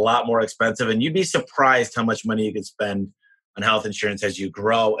and it's a lot more expensive. And you'd be surprised how much money you could spend on health insurance as you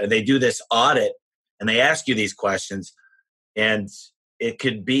grow. And they do this audit and they ask you these questions. And it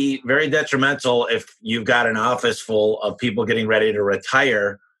could be very detrimental if you've got an office full of people getting ready to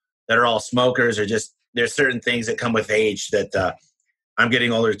retire that are all smokers, or just there's certain things that come with age that I'm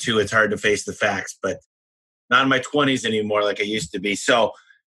getting older too. It's hard to face the facts, but not in my 20s anymore like I used to be. So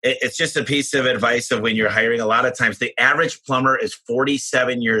it's just a piece of advice of when you're hiring. A lot of times the average plumber is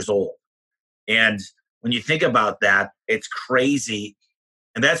 47 years old. And when you think about that, it's crazy.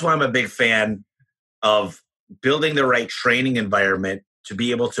 And that's why I'm a big fan of building the right training environment to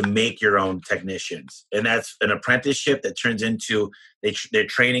be able to make your own technicians. And that's an apprenticeship that turns into they're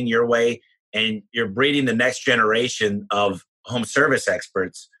training your way, and you're breeding the next generation of home service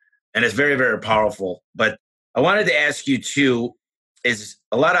experts. And it's very, very powerful. But I wanted to ask you too, is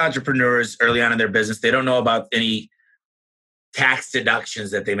a lot of entrepreneurs early on in their business, they don't know about any tax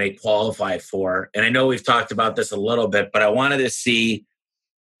deductions that they may qualify for. And I know we've talked about this a little bit, but I wanted to see,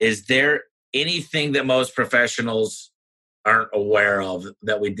 is there anything that most professionals aren't aware of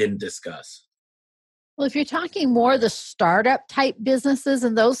that we didn't discuss? Well, if you're talking more the startup type businesses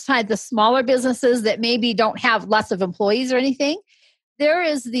and those type, the smaller businesses that maybe don't have lots of employees or anything, there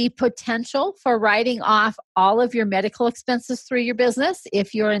is the potential for writing off all of your medical expenses through your business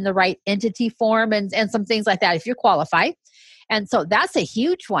if you're in the right entity form and some things like that, if you qualify. And so that's a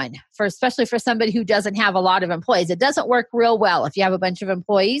huge one, especially for somebody who doesn't have a lot of employees. It doesn't work real well if you have a bunch of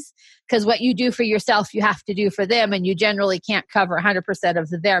employees, because what you do for yourself, you have to do for them, and you generally can't cover 100%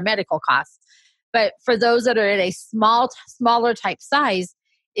 of their medical costs. But for those that are at a smaller type size,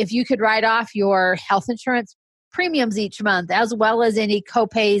 if you could write off your health insurance premiums each month, as well as any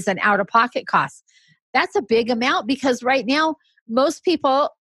copays and out-of-pocket costs, that's a big amount, because right now, most people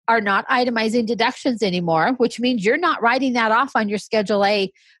are not itemizing deductions anymore, which means you're not writing that off on your Schedule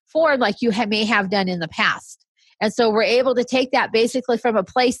A form like you may have done in the past. And so we're able to take that basically from a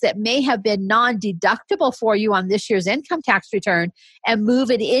place that may have been non-deductible for you on this year's income tax return and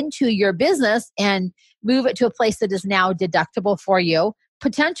move it into your business and move it to a place that is now deductible for you,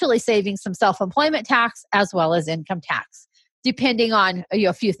 potentially saving some self-employment tax as well as income tax, depending on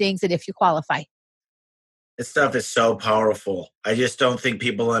a few things and if you qualify. This stuff is so powerful. I just don't think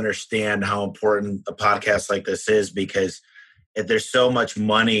people understand how important a podcast like this is, because there's so much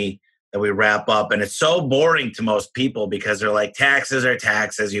money that we wrap up, and it's so boring to most people because they're like, taxes are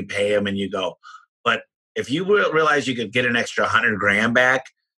taxes, you pay them and you go. But if you realize you could get an extra 100 grand back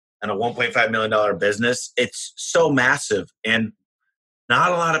on a $1.5 million business, it's so massive. And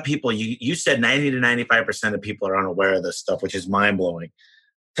not a lot of people, you said 90 to 95% of people are unaware of this stuff, which is mind blowing.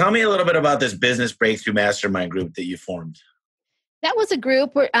 Tell me a little bit about this Business Breakthrough Mastermind Group that you formed. That was a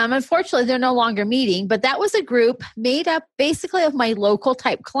group where, unfortunately, they're no longer meeting, but that was a group made up basically of my local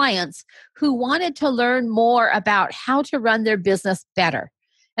type clients who wanted to learn more about how to run their business better.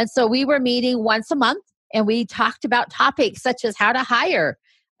 And so we were meeting once a month, and we talked about topics such as how to hire,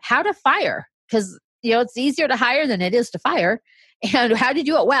 how to fire, because it's easier to hire than it is to fire, and how to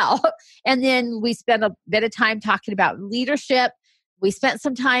do it well. And then we spent a bit of time talking about leadership. We spent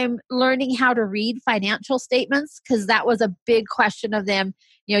some time learning how to read financial statements, because that was a big question of them.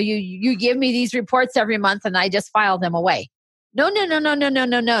 You give me these reports every month and I just file them away. No.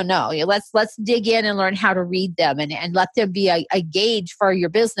 Let's dig in and learn how to read them and let them be a gauge for your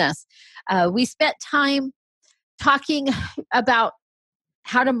business. We spent time talking about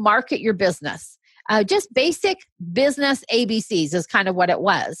how to market your business. Just basic business ABCs is kind of what it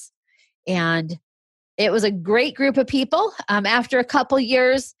was. And it was a great group of people. After a couple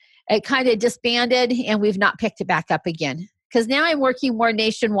years, it kind of disbanded, and we've not picked it back up again, because now I'm working more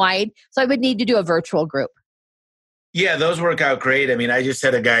nationwide, so I would need to do a virtual group. Yeah, those work out great. I mean, I just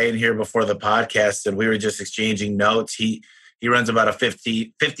had a guy in here before the podcast, and we were just exchanging notes. He runs about a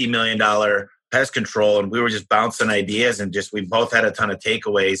 $50 million pest control, and we were just bouncing ideas, and we both had a ton of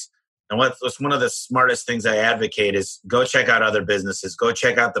takeaways. And what's one of the smartest things I advocate is go check out other businesses. Go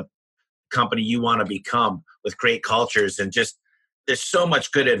check out the company you want to become with great cultures, and just there's so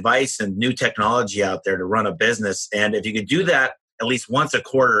much good advice and new technology out there to run a business. And if you could do that at least once a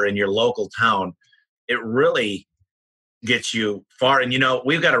quarter in your local town, it really gets you far. And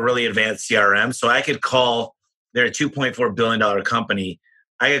we've got a really advanced CRM, so I could call, they're a $2.4 billion company.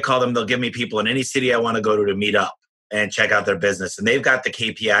 I could call them, they'll give me people in any city I want to go to meet up and check out their business. And they've got the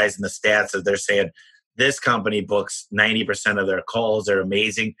KPIs and the stats that they're saying, this company books 90% of their calls. They're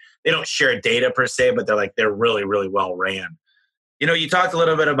amazing. They don't share data per se, but they're really, really well ran. You talked a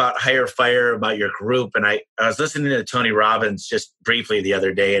little bit about hire, fire, about your group. And I was listening to Tony Robbins just briefly the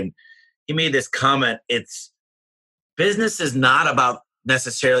other day, and he made this comment. Business is not about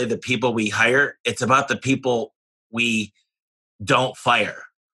necessarily the people we hire. It's about the people we don't fire.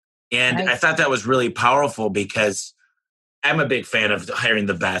 And Right. I thought that was really powerful because I'm a big fan of hiring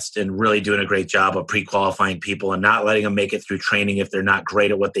the best and really doing a great job of pre-qualifying people and not letting them make it through training if they're not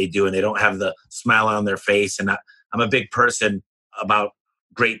great at what they do and they don't have the smile on their face. And I'm a big person about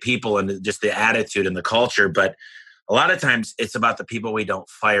great people and just the attitude and the culture. But a lot of times it's about the people we don't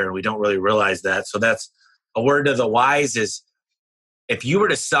fire, and we don't really realize that. So that's a word to the wise is, if you were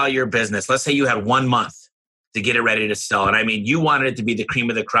to sell your business, let's say you had 1 month to get it ready to sell. And I mean, you wanted it to be the cream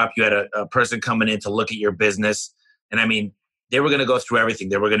of the crop. You had a person coming in to look at your business. And I mean, they were going to go through everything.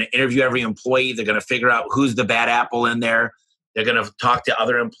 They were going to interview every employee. They're going to figure out who's the bad apple in there. They're going to talk to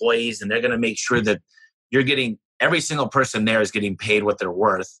other employees, and they're going to make sure that every single person there is getting paid what they're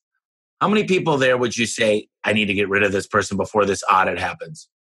worth. How many people there would you say, I need to get rid of this person before this audit happens?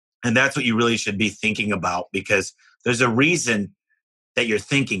 And that's what you really should be thinking about, because there's a reason that you're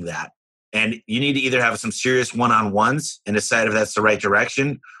thinking that. And you need to either have some serious one-on-ones and decide if that's the right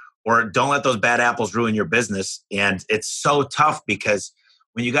direction, or don't let those bad apples ruin your business. And it's so tough because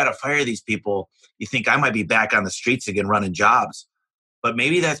when you got to fire these people, you think, I might be back on the streets again running jobs. But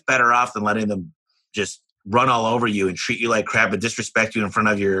maybe that's better off than letting them just run all over you and treat you like crap and disrespect you in front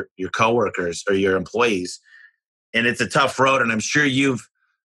of your coworkers or your employees. And it's a tough road. And I'm sure you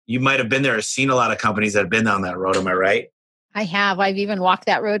might have been there or seen a lot of companies that have been down that road. Am I right? I have. I've even walked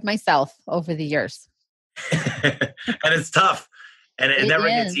that road myself over the years. And it's tough. And it never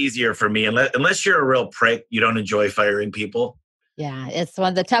gets easier for me. Unless you're a real prick, you don't enjoy firing people. Yeah, it's one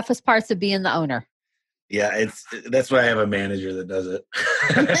of the toughest parts of being the owner. Yeah, that's why I have a manager that does it.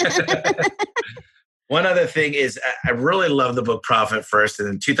 One other thing is I really love the book Profit First. And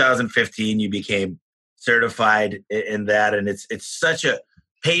in 2015, you became certified in that. And it's such a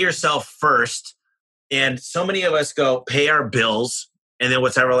pay yourself first. And so many of us go pay our bills, and then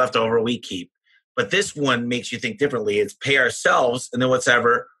whatever left over we keep. But this one makes you think differently. It's pay ourselves, and then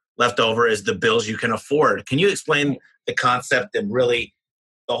whatever left over is the bills you can afford. Can you explain the concept and really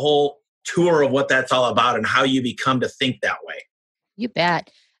the whole tour of what that's all about and how you become to think that way? You bet.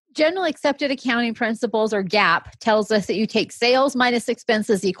 Generally accepted accounting principles, or GAAP, tells us that you take sales minus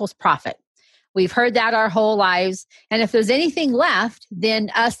expenses equals profit. We've heard that our whole lives. And if there's anything left, then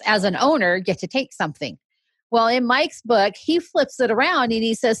us as an owner get to take something. Well, in Mike's book, he flips it around and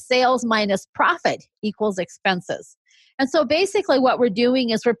he says sales minus profit equals expenses. And so basically what we're doing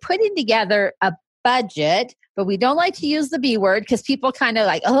is we're putting together a budget, but we don't like to use the B word because people kind of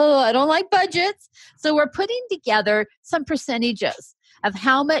like, oh, I don't like budgets. So we're putting together some percentages of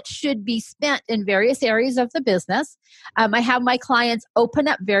how much should be spent in various areas of the business. I have my clients open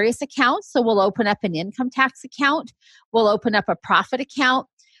up various accounts. So we'll open up an income tax account. We'll open up a profit account.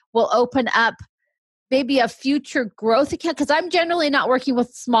 We'll open up maybe a future growth account, because I'm generally not working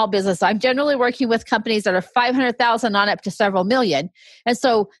with small business. I'm generally working with companies that are 500,000 on up to several million. And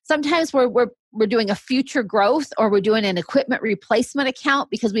so sometimes we're doing a future growth, or we're doing an equipment replacement account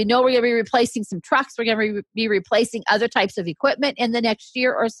because we know we're going to be replacing some trucks. We're going to be replacing other types of equipment in the next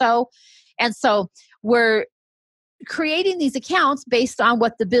year or so. And so we're creating these accounts based on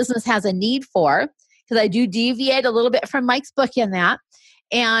what the business has a need for, because I do deviate a little bit from Mike's book in that.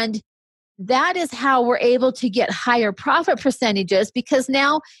 And that is how we're able to get higher profit percentages, because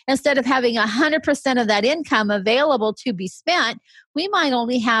now instead of having 100% of that income available to be spent, we might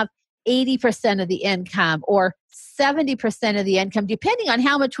only have 80% of the income or 70% of the income, depending on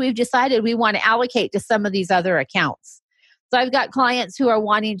how much we've decided we want to allocate to some of these other accounts. So I've got clients who are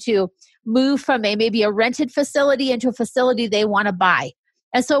wanting to move from maybe a rented facility into a facility they want to buy.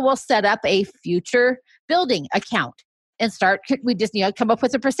 And so we'll set up a future building account and we just come up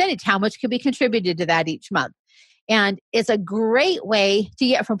with a percentage. How much can be contributed to that each month? And it's a great way to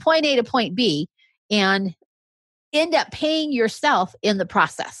get from point A to point B and end up paying yourself in the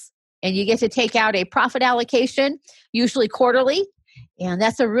process. And you get to take out a profit allocation, usually quarterly. And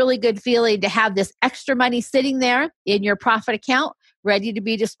that's a really good feeling to have this extra money sitting there in your profit account, ready to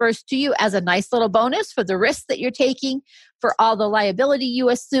be dispersed to you as a nice little bonus for the risks that you're taking, for all the liability you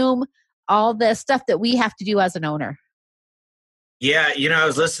assume, all the stuff that we have to do as an owner. Yeah, I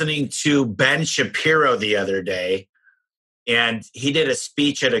was listening to Ben Shapiro the other day, and he did a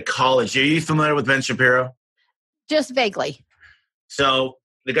speech at a college. Are you familiar with Ben Shapiro? Just vaguely. So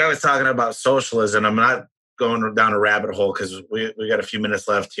the guy was talking about socialism. I'm not going down a rabbit hole because we got a few minutes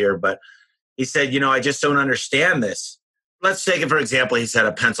left here, but He said, I just don't understand this. Let's take it, for example, he said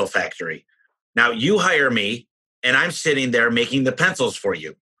a pencil factory. Now you hire me and I'm sitting there making the pencils for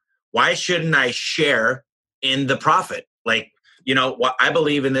you. Why shouldn't I share in the profit? I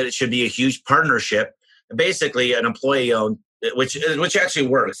believe in that it should be a huge partnership. Basically, an employee-owned, which actually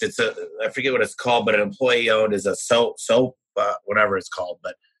works. I forget what it's called, but an employee-owned is a soap, whatever it's called.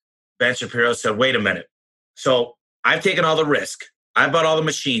 But Ben Shapiro said, wait a minute. So I've taken all the risk. I bought all the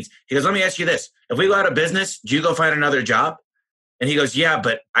machines. He goes, let me ask you this. If we go out of business, do you go find another job? And he goes, yeah,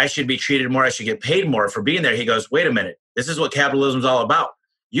 but I should be treated more. I should get paid more for being there. He goes, wait a minute. This is what capitalism is all about.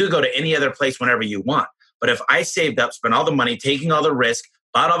 You go to any other place whenever you want. But if I saved up, spent all the money, taking all the risk,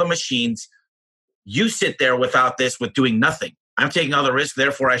 bought all the machines, you sit there without this with doing nothing. I'm taking all the risk,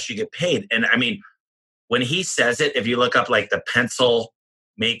 therefore I should get paid. And I mean, when he says it, if you look up like the pencil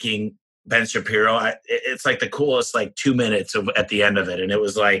making Ben Shapiro, it's like the coolest 2 minutes at the end of it. And it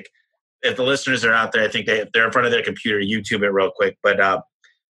was like, if the listeners are out there, I think if they're in front of their computer, YouTube it real quick. But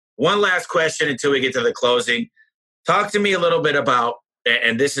one last question until we get to the closing. Talk to me a little bit about,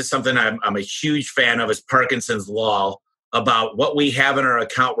 and this is something I'm a huge fan of, is Parkinson's Law, about what we have in our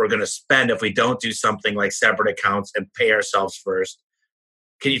account we're going to spend if we don't do something like separate accounts and pay ourselves first.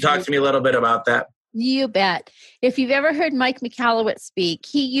 Can you talk to me a little bit about that? You bet. If you've ever heard Mike Michalowicz speak,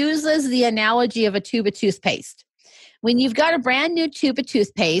 he uses the analogy of a tube of toothpaste. When you've got a brand new tube of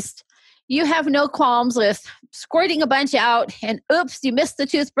toothpaste, you have no qualms with squirting a bunch out and oops, you missed the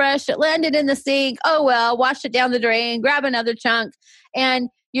toothbrush. It landed in the sink. Oh, well, wash it down the drain, grab another chunk, and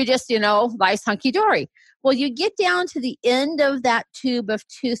you just, life's hunky-dory. Well, you get down to the end of that tube of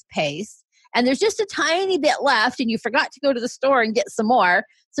toothpaste and there's just a tiny bit left and you forgot to go to the store and get some more.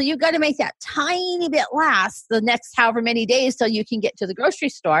 So you've got to make that tiny bit last the next however many days till you can get to the grocery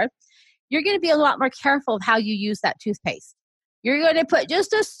store. You're going to be a lot more careful of how you use that toothpaste. You're going to put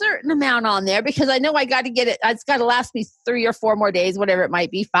just a certain amount on there because I know I got to get it. It's got to last me 3 or 4 more days, whatever it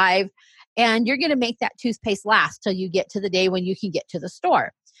might be, 5. And you're going to make that toothpaste last till you get to the day when you can get to the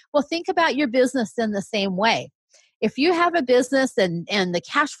store. Well, think about your business in the same way. If you have a business and the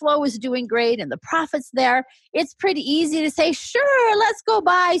cash flow is doing great and the profit's there, it's pretty easy to say, sure, let's go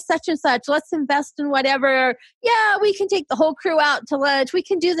buy such and such. Let's invest in whatever. Yeah, we can take the whole crew out to lunch. We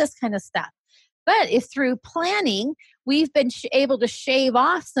can do this kind of stuff. But if through planning, we've been able to shave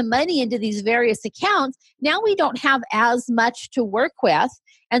off some money into these various accounts, now we don't have as much to work with.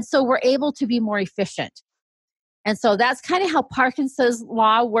 And so we're able to be more efficient. And so that's kind of how Parkinson's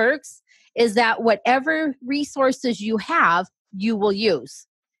Law works, is that whatever resources you have, you will use.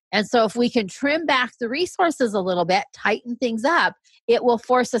 And so if we can trim back the resources a little bit, tighten things up, it will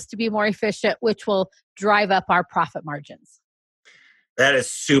force us to be more efficient, which will drive up our profit margins. That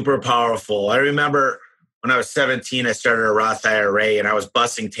is super powerful. I remember when I was 17, I started a Roth IRA and I was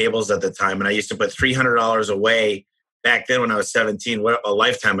bussing tables at the time. And I used to put $300 away back then when I was 17, a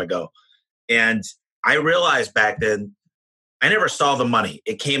lifetime ago. And I realized back then, I never saw the money.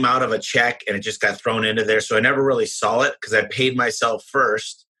 It came out of a check and it just got thrown into there. So I never really saw it because I paid myself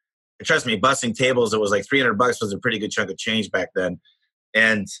first. And trust me, bussing tables, it was like $300 was a pretty good chunk of change back then.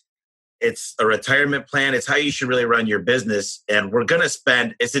 And it's a retirement plan. It's how you should really run your business. And we're going to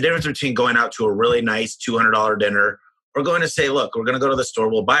spend, it's the difference between going out to a really nice $200 dinner or going to say, look, we're going to go to the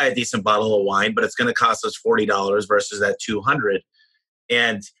store. We'll buy a decent bottle of wine, but it's going to cost us $40 versus that $200.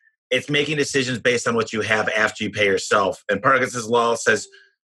 And it's making decisions based on what you have after you pay yourself. And Parkinson's Law says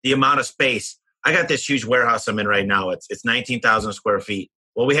the amount of space. I got this huge warehouse I'm in right now. It's 19,000 square feet.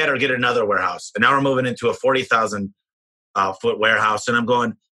 Well, we had to get another warehouse. And now we're moving into a 40,000 foot warehouse. And I'm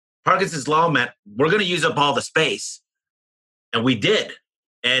going, Parkinson's Law meant we're going to use up all the space. And we did.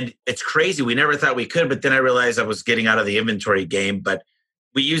 And it's crazy. We never thought we could. But then I realized I was getting out of the inventory game. But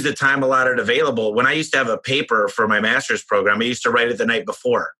we used the time allotted available. When I used to have a paper for my master's program, I used to write it the night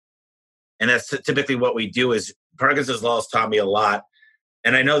before. And that's typically what we do. Is Parkinson's Law has taught me a lot.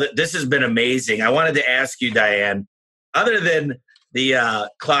 And I know that this has been amazing. I wanted to ask you, Diane, other than the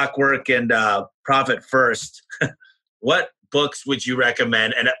Clockwork and Profit First, what books would you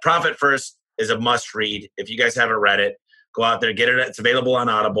recommend? And Profit First is a must read. If you guys haven't read it, go out there, get it. It's available on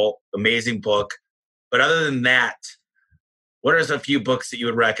Audible. Amazing book. But other than that, what are a few books that you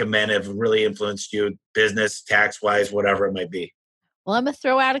would recommend have really influenced you, business, tax-wise, whatever it might be? Well, I'm going to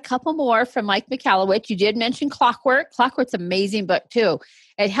throw out a couple more from Mike Michalowicz. You did mention Clockwork. Clockwork's an amazing book too.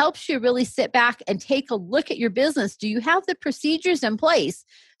 It helps you really sit back and take a look at your business. Do you have the procedures in place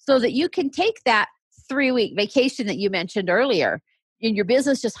so that you can take that 3-week vacation that you mentioned earlier and your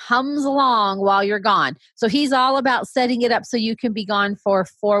business just hums along while you're gone? So he's all about setting it up so you can be gone for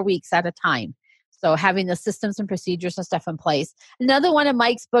 4 weeks at a time. So having the systems and procedures and stuff in place. Another one of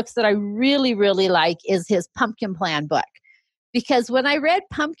Mike's books that I really, really like is his Pumpkin Plan book. Because when I read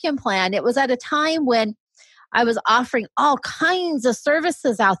Pumpkin Plan, it was at a time when I was offering all kinds of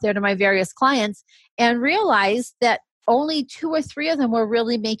services out there to my various clients and realized that only 2 or 3 of them were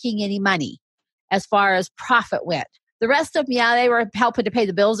really making any money as far as profit went. The rest of them, yeah, they were helping to pay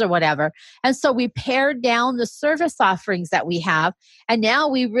the bills or whatever. And so we pared down the service offerings that we have. And now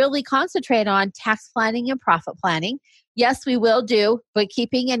we really concentrate on tax planning and profit planning. Yes, we will do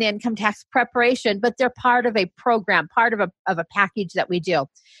bookkeeping and income tax preparation, but they're part of a program, part of a package that we do.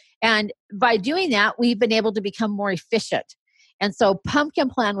 And by doing that, we've been able to become more efficient. And so Pumpkin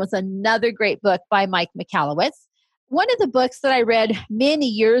Plan was another great book by Mike Michalowicz. One of the books that I read many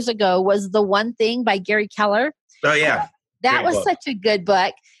years ago was The One Thing by Gary Keller. Oh, yeah. That was such a good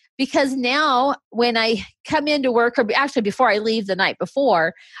book because now when I come into work, or actually before I leave the night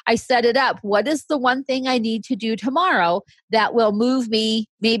before, I set it up. What is the one thing I need to do tomorrow that will move me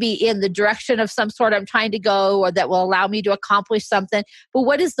maybe in the direction of some sort I'm trying to go, or that will allow me to accomplish something? But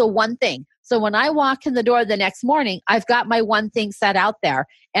what is the one thing? So when I walk in the door the next morning, I've got my one thing set out there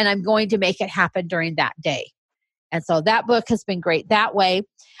and I'm going to make it happen during that day. And so that book has been great that way.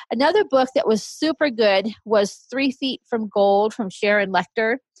 Another book that was super good was 3 Feet from Gold from Sharon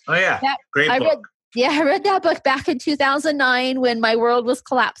Lechter. Oh, yeah. Great book. I read that book back in 2009 when my world was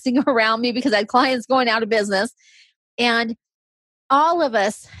collapsing around me because I had clients going out of business. And all of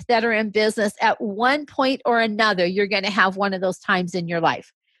us that are in business at one point or another, you're going to have one of those times in your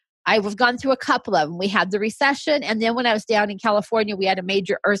life. I've gone through a couple of them. We had the recession. And then when I was down in California, we had a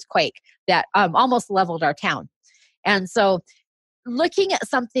major earthquake that almost leveled our town. And so looking at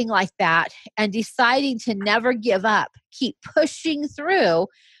something like that and deciding to never give up, keep pushing through,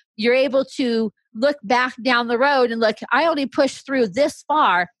 you're able to look back down the road and look, I only pushed through this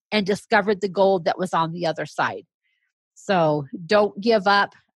far and discovered the gold that was on the other side. So don't give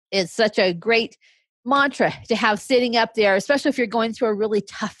up. It's such a great mantra to have sitting up there, especially if you're going through a really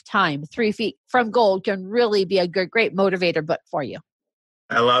tough time. 3 Feet from Gold can really be a great motivator book for you.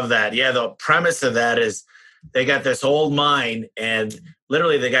 I love that. Yeah, the premise of that is they got this old mine and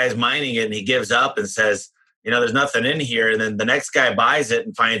literally the guy's mining it and he gives up and says, there's nothing in here. And then the next guy buys it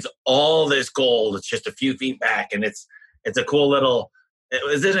and finds all this gold. It's just a few feet back. And it's a cool little,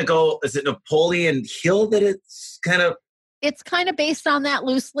 is it Napoleon Hill that it's kind of? It's kind of based on that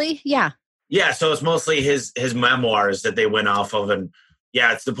loosely. Yeah. Yeah. So it's mostly his memoirs that they went off of. And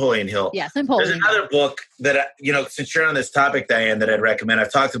yeah, it's Napoleon Hill. Yes, Napoleon. There's another book that, since you're on this topic, Diane, that I'd recommend.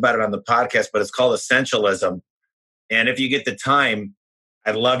 I've talked about it on the podcast, but it's called Essentialism. And if you get the time,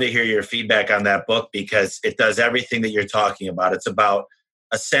 I'd love to hear your feedback on that book because it does everything that you're talking about. It's about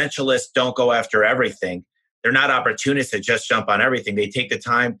essentialists don't go after everything. They're not opportunists that just jump on everything. They take the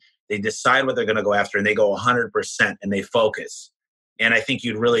time, they decide what they're going to go after, and they go 100% and they focus. And I think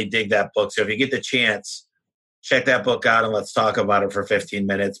you'd really dig that book. So if you get the chance, check that book out and let's talk about it for 15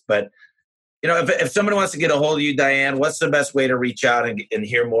 minutes. But, if someone wants to get a hold of you, Diane, what's the best way to reach out and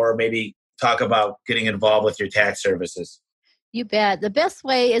hear more, maybe talk about getting involved with your tax services? You bet. The best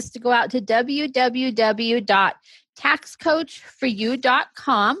way is to go out to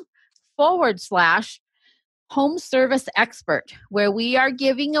www.taxcoachforyou.com/home service expert, where we are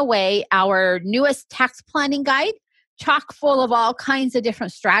giving away our newest tax planning guide, chock full of all kinds of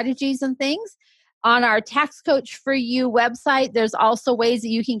different strategies and things. On our Tax Coach for You website, there's also ways that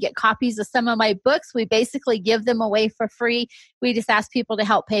you can get copies of some of my books. We basically give them away for free. We just ask people to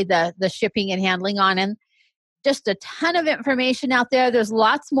help pay the shipping and handling on them. Just a ton of information out there. There's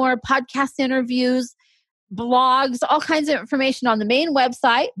lots more podcast interviews, blogs, all kinds of information on the main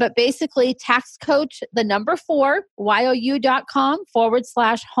website. But basically, Tax Coach, the number 4,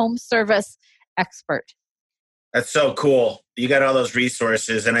 YOU.com/home service expert. That's so cool. You got all those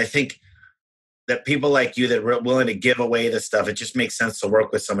resources. And I think that people like you that are willing to give away this stuff, it just makes sense to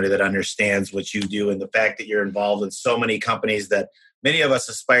work with somebody that understands what you do. And the fact that you're involved in so many companies that many of us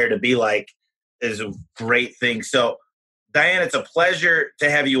aspire to be like is a great thing. So, Diane, it's a pleasure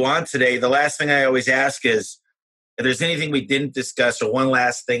to have you on today. The last thing I always ask is, if there's anything we didn't discuss or one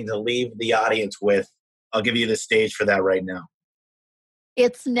last thing to leave the audience with, I'll give you the stage for that right now.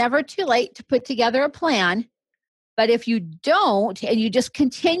 It's never too late to put together a plan. But if you don't, and you just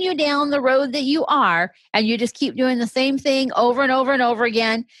continue down the road that you are, and you just keep doing the same thing over and over and over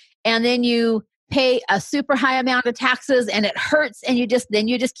again, and then you pay a super high amount of taxes and it hurts, and you just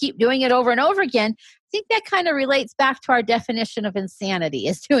keep doing it over and over again, I think that kind of relates back to our definition of insanity,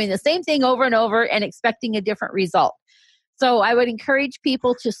 is doing the same thing over and over and expecting a different result. So I would encourage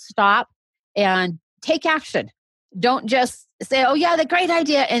people to stop and take action. Don't just say, oh yeah, the great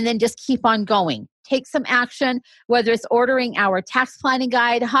idea, and then just keep on going. Take some action, whether it's ordering our tax planning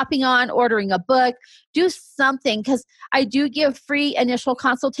guide, hopping on, ordering a book, do something, because I do give free initial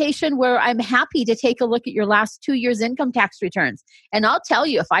consultation where I'm happy to take a look at your last 2 years' income tax returns. And I'll tell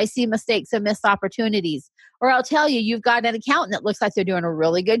you if I see mistakes and missed opportunities, or I'll tell you you've got an accountant that looks like they're doing a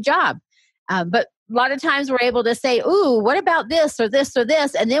really good job. But a lot of times we're able to say, ooh, what about this or this or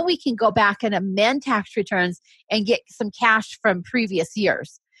this? And then we can go back and amend tax returns and get some cash from previous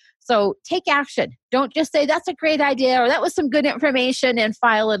years. So take action. Don't just say that's a great idea or that was some good information and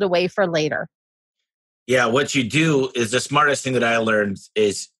file it away for later. Yeah, what you do is the smartest thing that I learned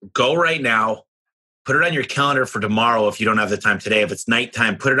is go right now, put it on your calendar for tomorrow if you don't have the time today. If it's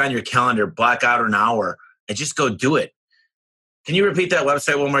nighttime, put it on your calendar, block out an hour, and just go do it. Can you repeat that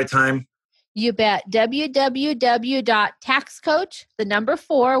website one more time? You bet. www.taxcoach, the number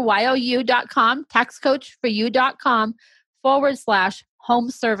 4, you.com,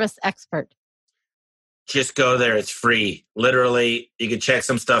 taxcoachforyou.com/home service expert. Just go there. It's free. Literally, you can check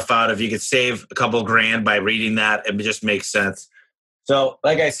some stuff out. If you could save a couple grand by reading that, it just makes sense. So,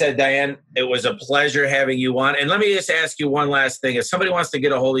 like I said, Diane, it was a pleasure having you on. And let me just ask you one last thing. If somebody wants to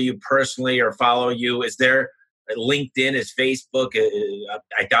get a hold of you personally or follow you, is there LinkedIn, is Facebook?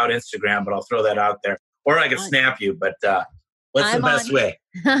 I doubt Instagram, but I'll throw that out there. Or I can snap you, but what's the best way?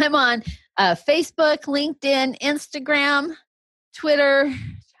 I'm on Facebook, LinkedIn, Instagram, Twitter.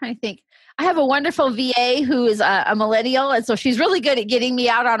 Trying to think. I have a wonderful VA who is a millennial, and so she's really good at getting me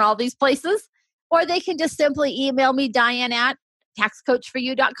out on all these places. Or they can just simply email me, Diane at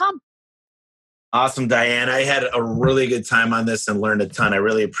taxcoachforyou.com. Awesome, Diane. I had a really good time on this and learned a ton. I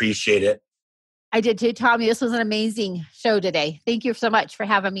really appreciate it. I did too, Tommy. This was an amazing show today. Thank you so much for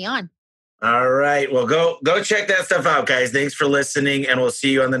having me on. All right. Well, go check that stuff out, guys. Thanks for listening, and we'll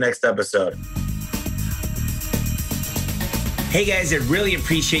see you on the next episode. Hey, guys, I really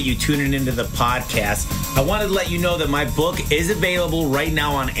appreciate you tuning into the podcast. I wanted to let you know that my book is available right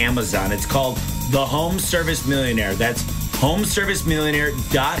now on Amazon. It's called The Home Service Millionaire. That's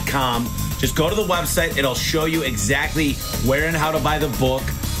homeservicemillionaire.com. Just go to the website. It'll show you exactly where and how to buy the book.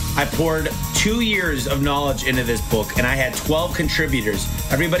 I poured 2 years of knowledge into this book, and I had 12 contributors.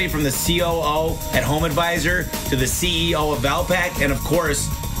 Everybody from the COO at Home Advisor to the CEO of Valpak, and of course,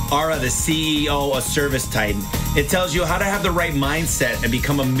 Ara, the CEO of Service Titan. It tells you how to have the right mindset and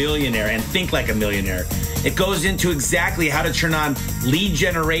become a millionaire and think like a millionaire. It goes into exactly how to turn on lead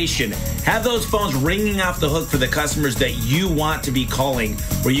generation. Have those phones ringing off the hook for the customers that you want to be calling,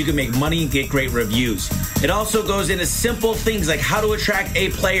 where you can make money and get great reviews. It also goes into simple things like how to attract A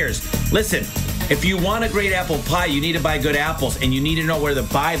players. Listen, if you want a great apple pie, you need to buy good apples, and you need to know where to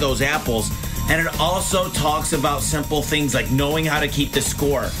buy those apples. And it also talks about simple things like knowing how to keep the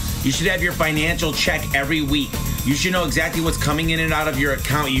score. You should have your financial check every week. You should know exactly what's coming in and out of your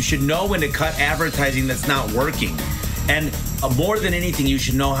account. You should know when to cut advertising that's not working. And more than anything, you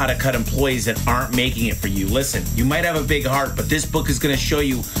should know how to cut employees that aren't making it for you. Listen, you might have a big heart, but this book is going to show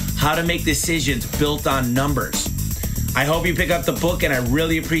you how to make decisions built on numbers. I hope you pick up the book, and I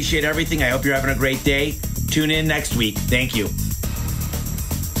really appreciate everything. I hope you're having a great day. Tune in next week. Thank you.